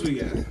 What else we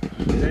got? Is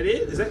that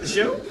it? Is that the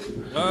show?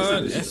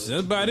 That's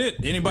about it.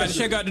 Anybody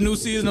check out the new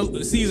season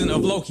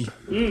of Loki?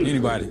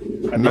 Anybody?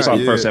 I saw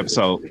the first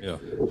episode. Yeah.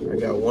 I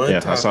got one.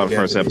 Yeah, I saw the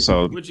first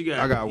episode. What you got?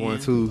 I got one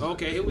too.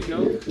 Okay, here we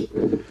go.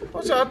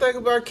 What y'all think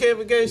about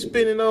Kevin Gates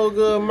spinning old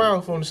girl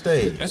mouth on the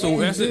stage? That's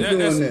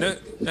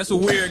a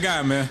weird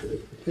guy, man.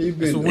 He's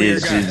He's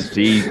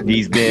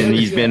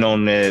been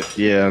on that.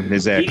 Yeah,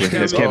 exactly.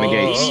 That's Kevin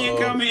Gates.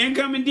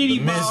 Incoming Diddy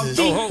boss.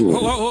 Wait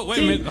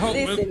a minute.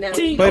 Play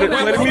the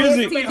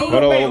music. Hold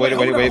on. Wait a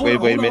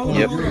minute.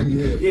 Yep.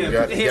 Yeah.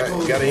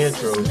 Got an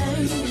intro.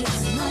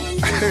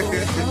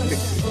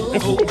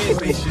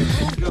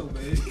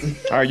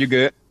 All right, you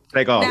good?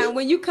 Take off. Now,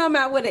 when you come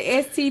out with an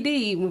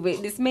STD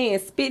with this man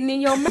spitting in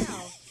your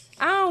mouth,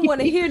 I don't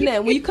want to hear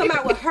nothing. When you come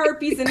out with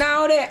herpes and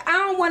all that, I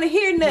don't want to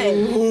hear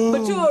nothing.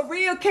 But you're a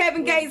real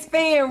Kevin Gates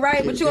fan,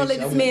 right? But you gonna let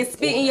this man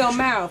spit in your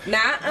mouth.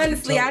 Now,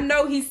 I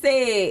know he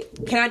said,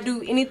 "Can I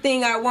do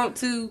anything I want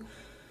to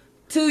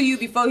you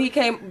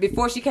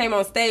before she came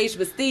on stage?"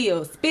 But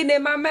still, spitting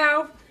in my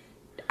mouth.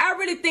 I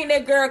really think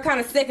that girl kind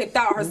of second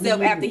thought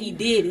herself after he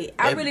did it.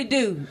 I really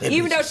do.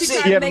 Even though she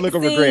tried to make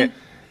a scene.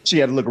 She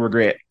had a look of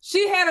regret.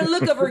 She had a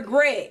look of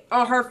regret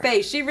on her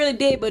face. She really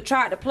did, but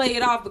tried to play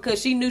it off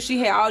because she knew she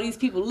had all these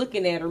people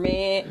looking at her,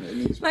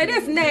 man. Like,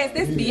 that's nasty.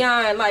 That's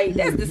beyond, like,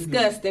 that's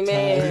disgusting,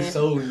 man.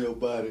 Soul in your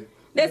body.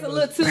 That's a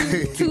little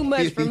too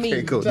much for me.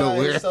 Can't go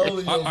nowhere.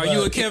 Are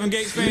you a Kevin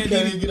Gates fan,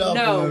 Diddy?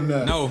 No,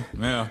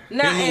 man.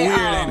 Not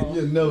at all.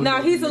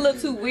 No, he's a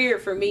little too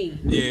weird for me.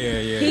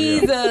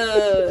 He's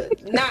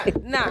I'm not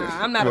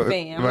a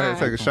fan. Might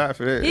take a shot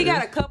for that. He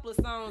got a couple of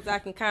songs I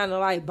can kind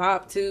of like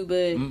bop to,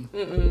 but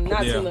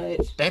not too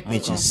much. That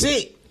bitch is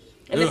sick.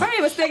 And if I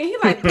ain't mistaken, he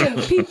like putting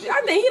people.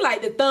 I think he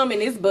like the thumb in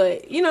his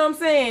butt. You know what I'm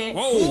saying?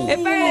 Whoa. If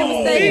I ain't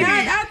mistaken,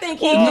 I think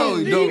he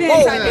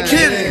that type of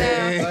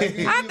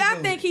guy. I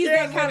think he's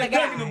that kind of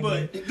guy.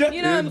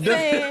 You know what I'm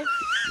saying?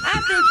 I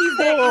think he's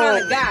that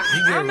kind of guy.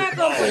 I'm not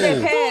gonna put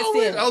that past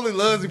him. Only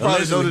Lunsey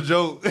probably know the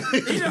joke.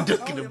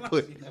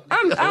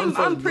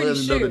 I'm pretty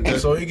sure.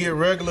 So he get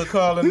regular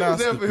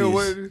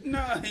colonoscopies.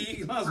 Nah,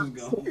 he was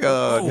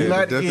gone.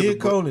 Not to get his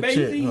colon checked.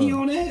 Baby, he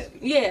on that?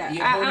 Yeah,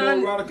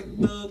 homoerotic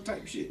thug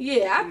type shit.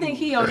 Yeah, I think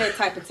he on that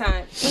type of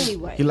time.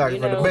 Anyway, he like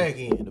it from the back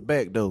end, the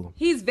back door.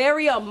 He's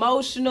very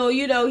emotional.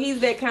 You know, he's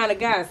that kind of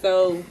guy.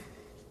 So,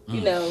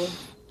 you know,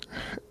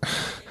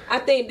 I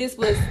think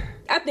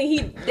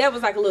that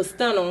was like a little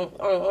stunt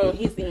on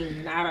his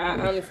end. I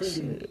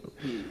honestly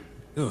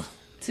do.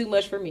 Too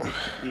much for me.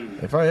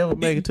 If I ever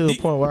make it to a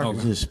point where I can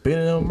just spin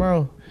it on my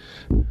mouth,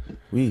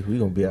 we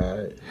gonna be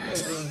alright.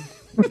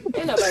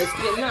 Ain't nobody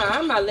spit. No,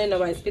 I'm not letting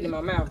nobody spit in my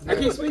mouth. I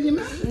can't spit in your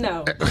mouth?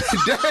 No. Big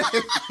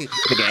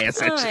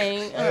ass. I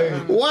ain't. I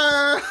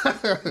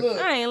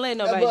ain't letting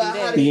nobody do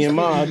that.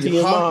 TMI.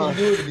 Oh,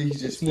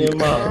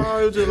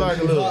 it was just like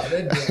a little.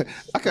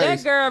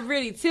 That girl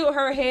really tilted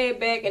her head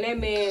back, and that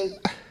man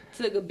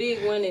took a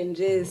big one and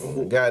just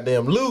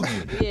goddamn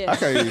loogie. Yeah. I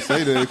can't even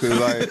say that because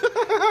like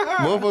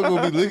motherfucker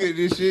will be looking at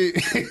this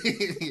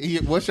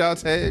shit. What's y'all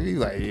tag? He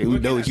like, yeah, we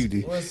know what you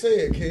did. Well,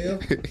 say it,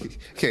 Kev.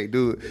 Can't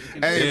do it.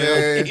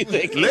 Hey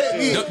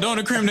man, don't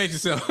incriminate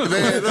yourself.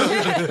 Man,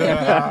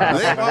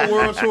 let my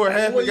world tour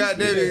happen.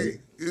 Goddamn it.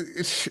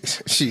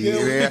 shit,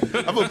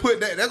 man. I'm gonna put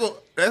that. I'm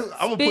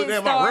gonna put that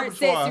in my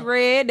repertoire. Sexy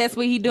Red. That's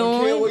what he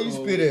doing. Kel, where you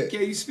spit at?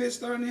 Can you spit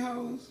starting the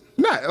hoes?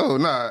 Nah.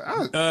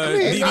 I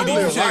mean,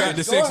 DDD, check out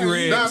the Sexy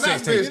Red. Nah, not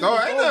spit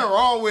star. Ain't nothing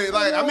wrong with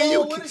like. I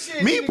mean,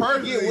 me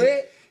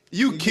personally.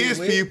 You kiss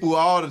people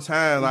all the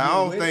time. Like I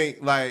don't think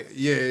like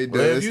it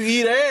does. Well, if you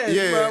eat ass,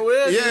 you know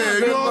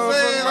what I'm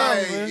saying?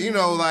 Like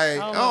man. like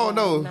I don't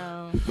know.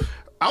 No.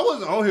 I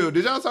wasn't on here.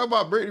 Did y'all talk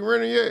about Brittany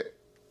Renner yet?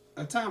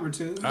 A time or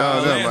two.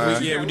 Oh,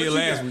 we did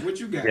last week. What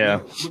you got? Yeah.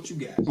 What you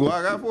got? What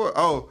I got for it?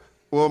 Oh,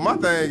 well, my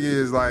thing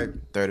is like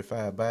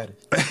 35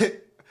 bodies.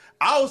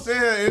 I was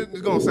saying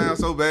it's gonna sound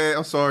so bad.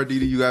 I'm sorry,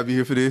 Didi, you gotta be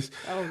here for this.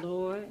 Oh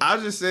Lord. I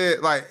just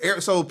said like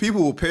so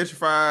people were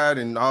petrified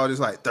and all this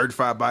like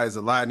 35 bodies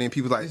a lie, and then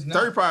people like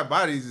 35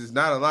 bodies is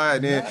not a lie.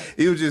 And then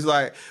it was just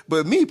like,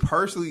 but me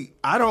personally,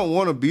 I don't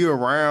want to be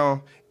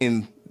around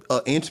in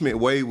an intimate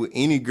way with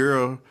any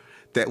girl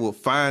that will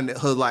find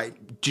her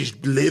like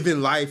just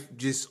living life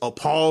just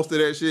appalled to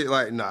that shit.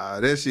 Like nah,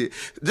 that shit.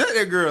 Let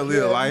that girl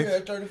live life. You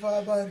had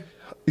 35 bodies?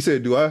 You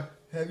said, do I?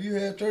 Have you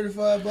had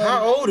 35 bodies?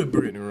 How old is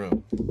Brittany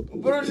Renner?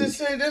 But I'm just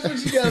saying, that's what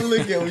you gotta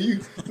look at when you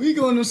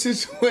go in those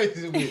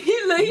situations.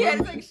 He had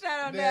to take a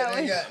shot on that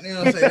one. You know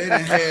what I'm saying? They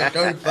done had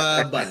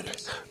 35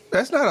 bodies.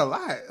 That's not a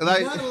lie.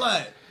 Like, it's not a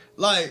lie.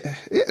 Like,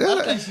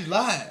 I think she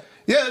lied.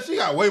 Yeah, she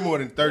got way more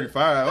than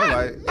 35. I'm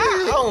like,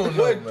 I don't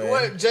know, man.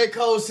 What J.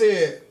 Cole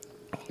said,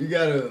 you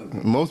gotta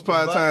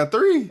multiply times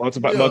 3.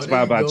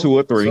 Multiply by 2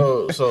 or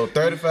 3. So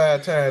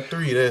 35 times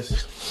 3,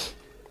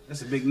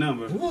 that's a big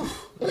number.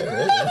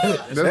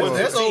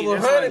 That's over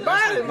 100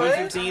 bodies, man.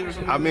 115 or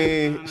something. I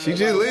mean, she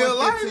just live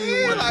life.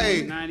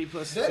 Like 90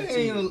 plus that 15.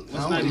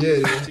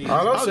 ain't.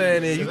 All I'm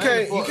saying is you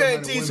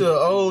can't teach an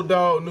old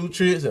dog new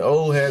tricks and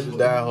old habits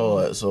die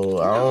hard. So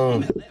I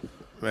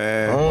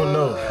don't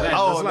know.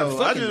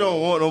 I just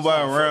don't want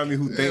nobody around me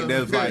who think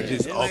that's like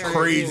just a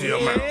crazy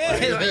amount.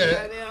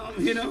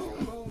 You know,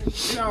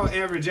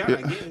 average out,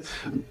 I guess.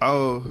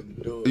 Oh,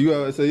 you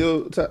about to say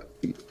your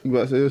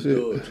shit?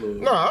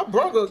 No, I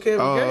broke up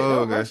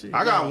Kevin Gates. Okay.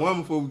 I got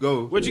one before we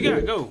go. What you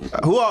got? Go.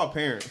 Who are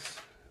parents?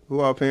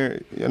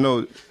 You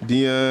know,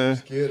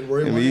 Dion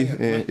and me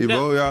and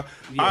Evo, y'all. Yeah.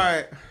 All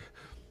right.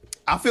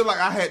 I feel like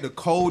I had the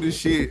coldest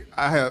shit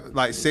I have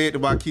like said to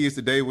my kids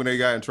today when they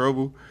got in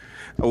trouble.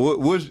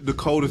 What's the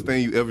coldest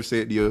thing you ever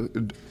said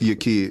to your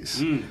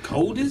kids?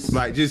 Coldest?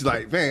 Like just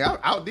like, man, I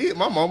outdid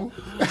my mama,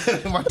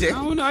 my dad.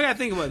 I don't know. I gotta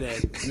think about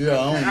that. Yeah,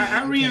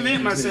 I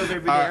reinvent myself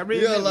every day.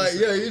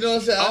 You know what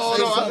I'm saying?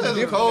 I said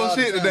some cold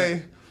shit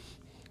today.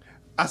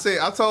 I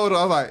told her,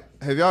 I was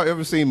like, have y'all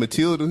ever seen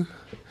Matilda?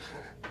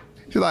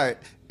 She's like,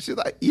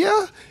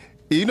 yeah.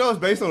 You know it's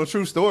based on a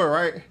true story,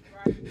 right?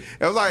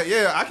 I was like,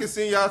 yeah, I can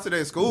send y'all to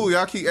that school.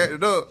 Y'all keep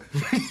acting up.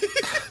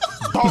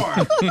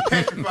 Bar,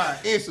 petrified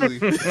instantly.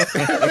 And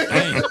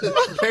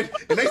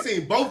they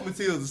seen both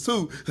Matildas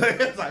too.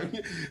 It's like,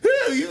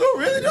 hell, you gonna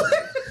really do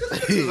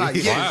it? Like,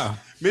 yes. Wow.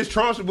 Miss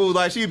Trunchbull,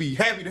 like, she'd be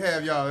happy to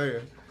have y'all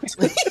there.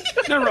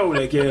 Nothing wrong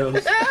with that, Kel.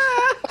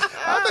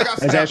 I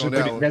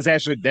think that's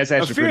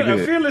actually pretty good.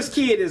 A fearless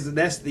kid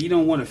you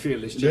don't want a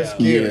fearless child.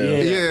 Yeah.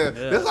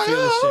 That's like,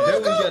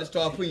 that's when you gotta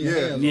start putting your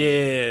hands on.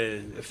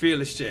 Yeah, a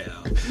fearless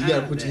child. You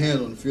gotta put your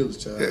hands on the fearless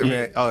child.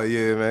 Man, oh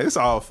yeah, man. It's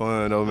all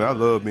fun though, man. I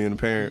love being a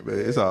parent, but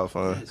it's all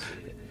fun.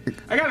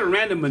 I got a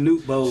random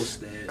Manute Bowl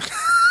stat.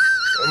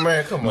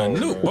 Man, come on.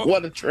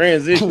 What a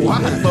transition.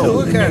 What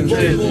kind of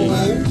transition?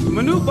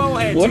 Manute Bowl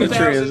had What a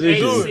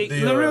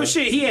 2,086. The real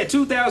shit, he had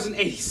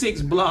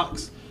 2,086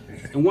 blocks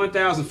and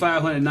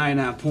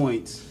 1,599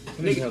 points.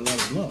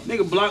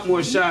 Nigga blocked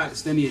more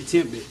shots than he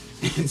attempted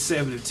in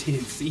 7 of 10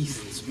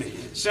 seasons, man.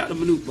 Shout to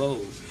Manute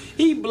Bowl.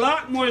 He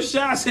blocked more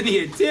shots than he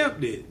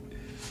attempted.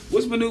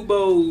 What's Manute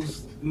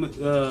Bowl's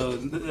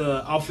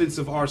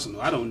offensive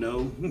arsenal? I don't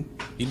know.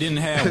 He didn't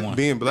have one.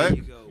 Being black?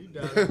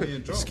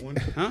 Being drunk,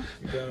 huh?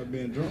 You gotta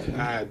be drunk.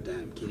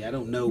 I'm kidding. I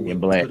don't know. Being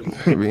black.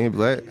 Being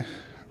black.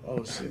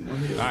 Oh shit. All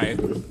right.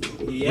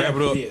 Yeah, wrap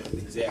it up. Yeah,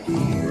 exactly.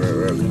 All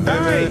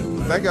right.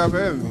 Thank y'all for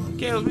having me.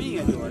 Kels, we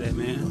ain't gotta do all that,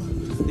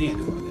 man. We ain't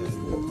do all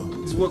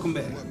that. Just welcome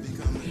back.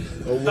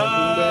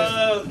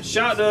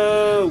 Shout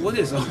what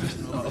is all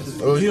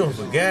Oh, you don't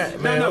forget,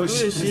 man. No,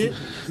 shit.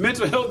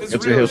 Mental health is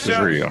Mental real. health is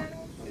real.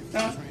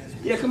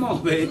 Yeah, come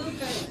on, babe.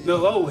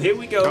 No, here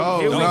we go. Oh,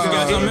 here we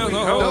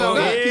go.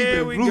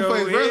 Here we go.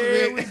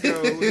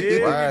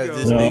 Why is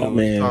this nigga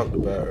we talked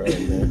about right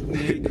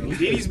now?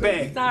 He's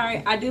back.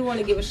 Sorry, I do want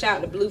to give a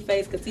shout to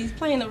Blueface because he's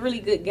playing a really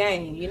good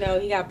game. You know,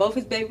 he got both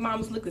his baby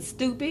mamas looking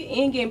stupid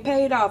and getting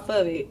paid off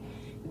of it.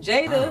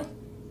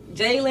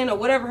 Jalen or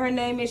whatever her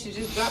name is, she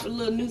just dropped a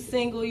little new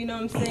single, you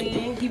know what I'm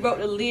saying? He wrote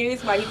the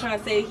lyrics while he trying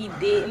to say he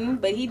didn't,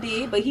 but he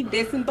did, but he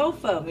dissing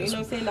both of them, you know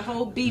what I'm saying? The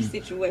whole beef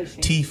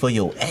situation. T for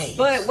your ass.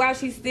 But while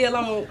she's still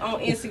on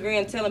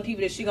Instagram telling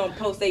people that she gonna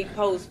post a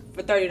post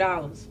for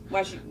 $30,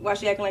 why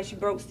she acting like she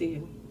broke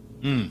still?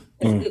 That's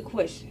a good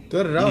question.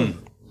 $30.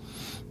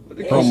 What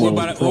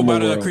about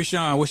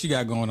Krishan? What she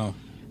got going on?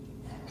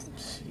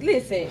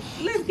 listen,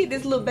 let's get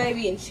this little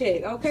baby in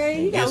check,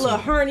 okay? You got a little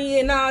hernia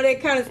and all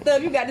that kind of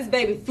stuff. You got this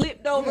baby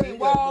flipped over in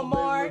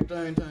Walmart.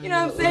 You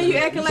know what I'm saying? You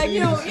acting like you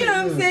know what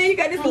I'm saying? You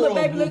got this little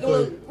baby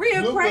looking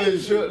real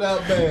crazy.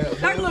 Like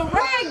a little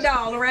rag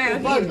doll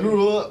around here. I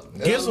grew up.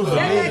 Get some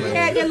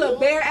had that little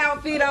bear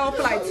outfit on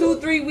for like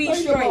 2-3 weeks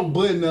straight.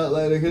 Button up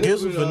like that. Get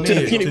some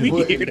vanilla. We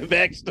can hear the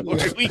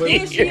backstory.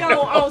 Then she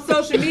on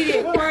social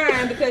media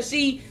crying because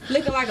she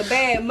looking like a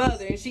bad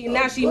mother and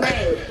now she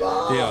mad.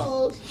 Yeah.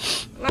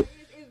 Like,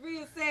 it's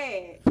real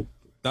sad.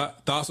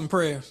 Thoughts and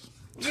prayers.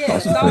 Yeah,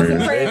 thoughts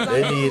and prayers.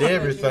 They need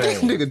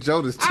everything. Nigga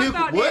Jonas I tip.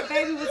 thought What? that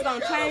baby was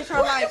gonna change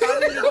her life. I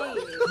really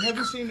did. Have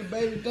you seen the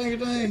baby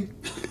thing?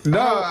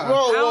 Nah.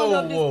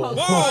 Whoa.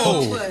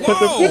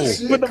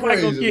 Put the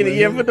mic on Kenny.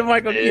 Yeah, put the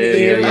mic on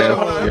Kenny.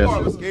 That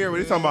part was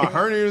scary. They talking about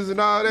hernias and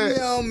all that.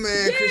 Yeah, man.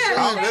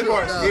 That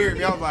part scared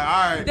me. I was like,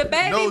 all right. The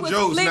baby no was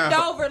jokes flipped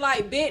now. over,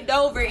 like bent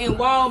over in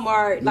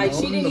Walmart. Like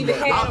she didn't even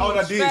have.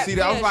 I did see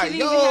that. I was like, she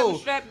didn't even have yo. a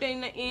strapped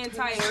in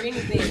tight or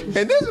anything.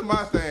 And this is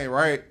my thing,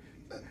 right?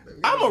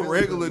 I'm a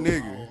regular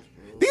nigga.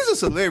 These are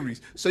celebrities,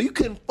 so you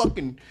couldn't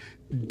fucking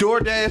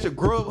DoorDash or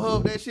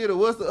Grubhub that shit or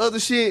what's the other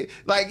shit?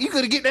 Like you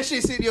could get that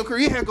shit sent to your career.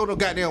 You had to go to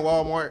goddamn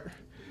Walmart.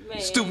 Man,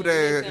 Stupid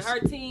listen, ass.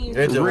 her team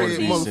Red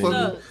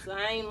motherfucker. Sucks.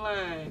 I ain't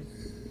lying.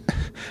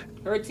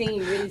 Her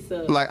team really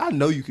sucks. Like I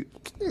know you could.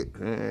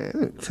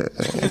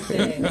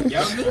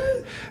 Y'all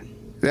good?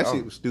 That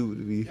shit was stupid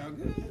to me. Y'all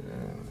good?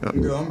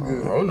 I'm good.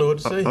 I don't know what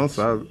to say. I'm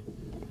sorry.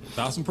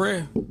 Thoughts and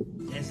prayers.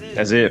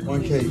 That's it.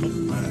 1K.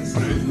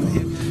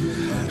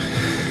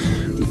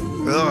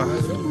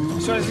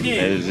 Try this again.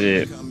 That is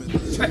it.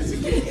 Try this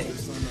again.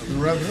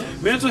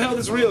 Mental health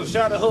is real.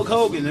 Shout out to Hulk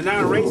Hogan, the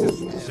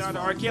non-racist. Shout out to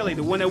R. Kelly,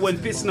 the one that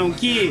wasn't pissing on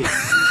kids.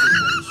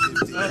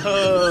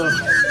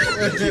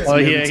 Oh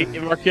yeah,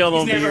 Markel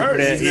don't be here for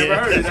that. He's never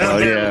heard it. Oh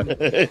yeah.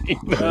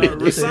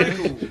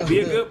 Recycle.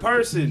 Be a good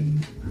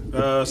person.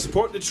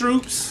 Support the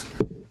troops.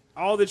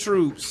 All the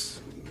troops.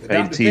 Pay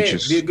Adopt the teachers.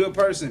 pets. Be a good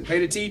person. Pay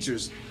the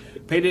teachers.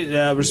 Pay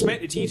the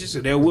respect the teachers, so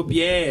they'll whoop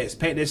your ass.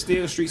 Pat that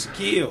steel streets of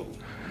kill.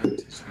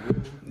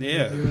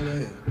 Yeah.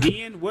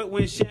 Ian, what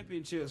wins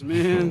championships,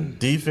 man?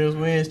 Defense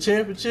wins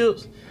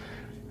championships.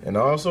 And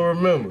also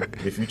remember,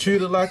 if you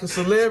treat her like a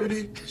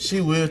celebrity,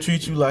 she will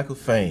treat you like a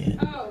fan.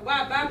 Oh,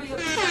 wow, Bobby.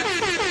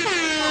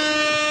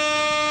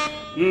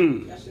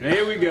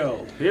 There we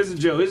go. Here's a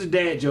joke. Here's a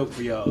dad joke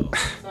for y'all.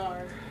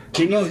 Sorry.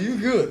 You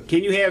good.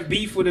 Can you have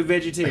beef with a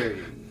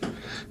vegetarian?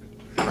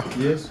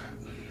 Yes.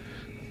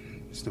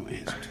 There's no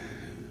answer to that.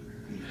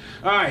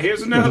 All right,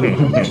 here's another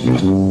one.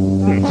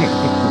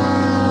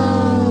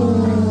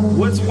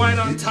 What's white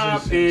on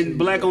top and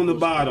black on the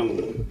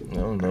bottom? I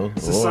don't know.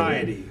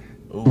 Society.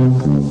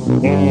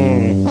 And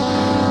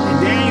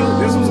Daniel,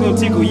 this one's gonna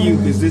tickle you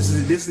because this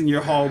is in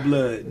your hall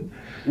blood.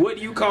 What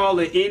do you call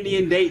an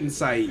Indian dating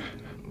site?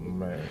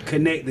 Man.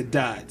 Connect the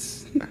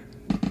dots.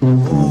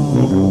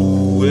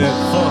 We're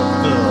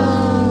fucked up.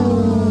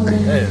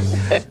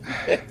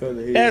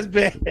 That's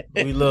bad.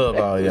 We love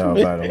all y'all,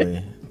 by the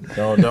way.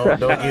 Don't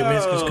get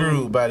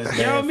misconstrued by this man.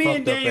 Yo, me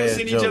and fucked up Daniel ass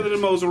send each joke. other the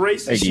most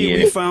racist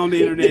shit we found on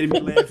the internet and be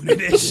laughing at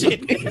that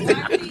shit.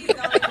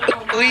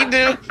 We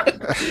do.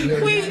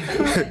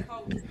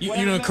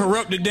 You done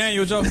corrupted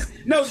Daniel, Joe?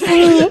 No,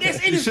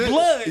 it's in his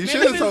blood. You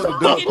should have told the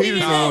Doug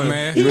Peterson one.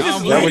 Man.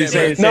 That's what he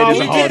said. No, It's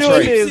we've a been hard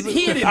doing trait.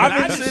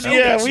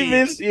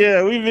 this.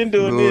 We've been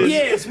doing this.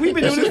 Yes, we've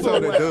been You doing should this have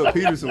for told a that while. Doug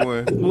Peterson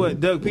one. What,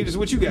 Doug Peterson?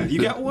 What you got?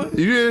 You got one?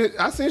 You did.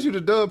 I sent you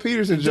the Doug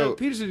Peterson Doug joke.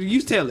 Peterson,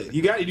 you tell it.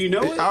 You got it? Do you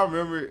know it? I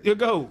remember it. You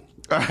go.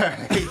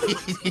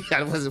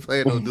 I wasn't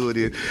planning on doing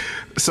it.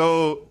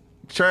 So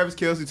Travis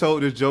Kelce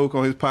told this joke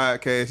on his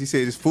podcast. He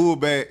said his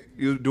fullback,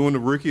 he was doing the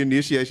rookie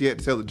initiation. He had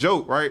to tell a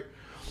joke, right?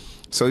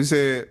 So he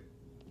said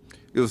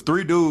it was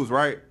 3 dudes,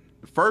 right?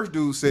 The first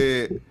dude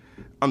said,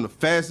 "I'm the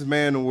fastest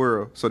man in the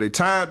world." So they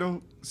timed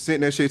him,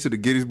 sent that shit to the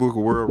Guinness Book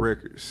of World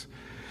Records.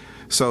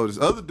 So this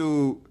other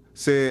dude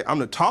said, "I'm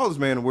the tallest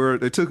man in the world."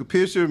 They took a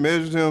picture,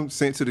 measured him,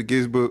 sent to the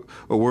Guinness Book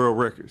of World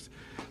Records.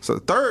 So the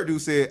third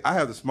dude said, "I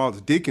have the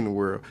smallest dick in the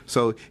world."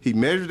 So he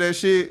measured that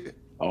shit.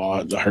 Oh,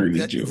 I heard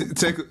this joke.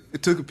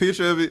 Took a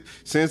picture of it,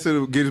 sent it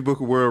to the Guinness Book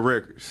of World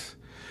Records.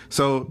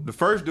 So the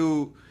first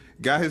dude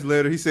got his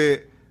letter. He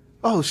said,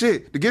 "Oh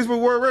shit, the Guinness Book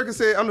of World Records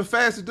said I'm the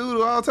fastest dude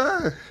of all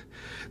time."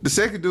 The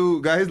second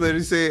dude got his letter.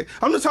 He said,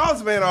 "I'm the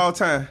tallest man of all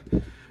time."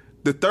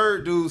 The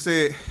third dude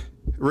said,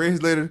 read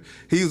his letter.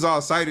 He was all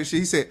excited and shit.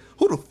 He said,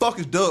 "Who the fuck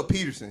is Doug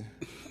Peterson?"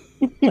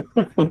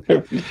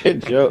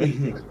 That joke.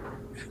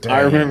 Damn.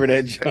 I remember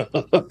that joke.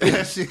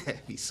 That shit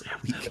had me so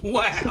weak.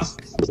 Wow.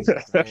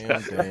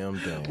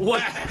 Damn.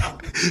 Wow.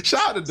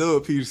 Shout out to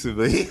Doug Peterson,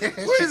 man.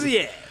 Where is he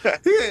at?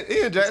 He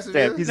in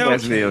Jacksonville. He's in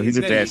Jacksonville. He's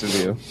in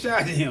Jacksonville.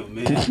 Shout out to him,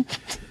 man.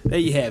 There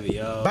you have it,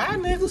 y'all. Bye,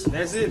 niggas.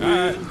 That's it,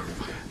 man.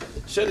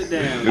 Shut it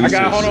down. I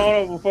got hold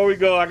on before we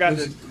go. I got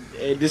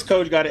this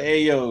coach got an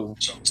AO.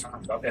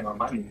 Sometimes I've had my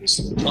mind in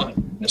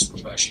this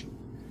profession,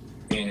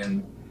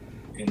 and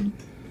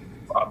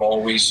I've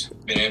always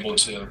been able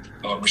to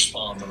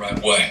respond the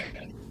right way.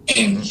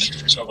 And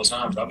several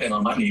times I've been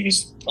on my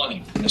knees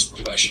plenty in this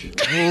profession.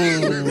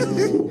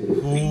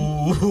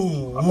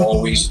 I've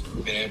always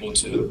been able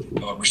to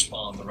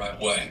respond the right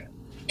way.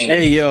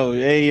 Hey yo,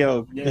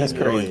 that's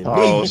crazy.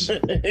 Pause.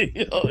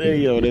 Hey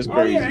yo, that's crazy.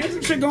 Oh yeah, ain't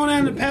some shit going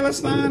on in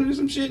Palestine or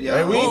some shit, yo.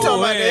 Hey, we ain't talking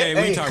about that.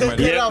 We ain't talking about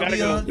that. Cut out,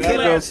 Dion. Gotta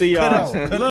go see y'all.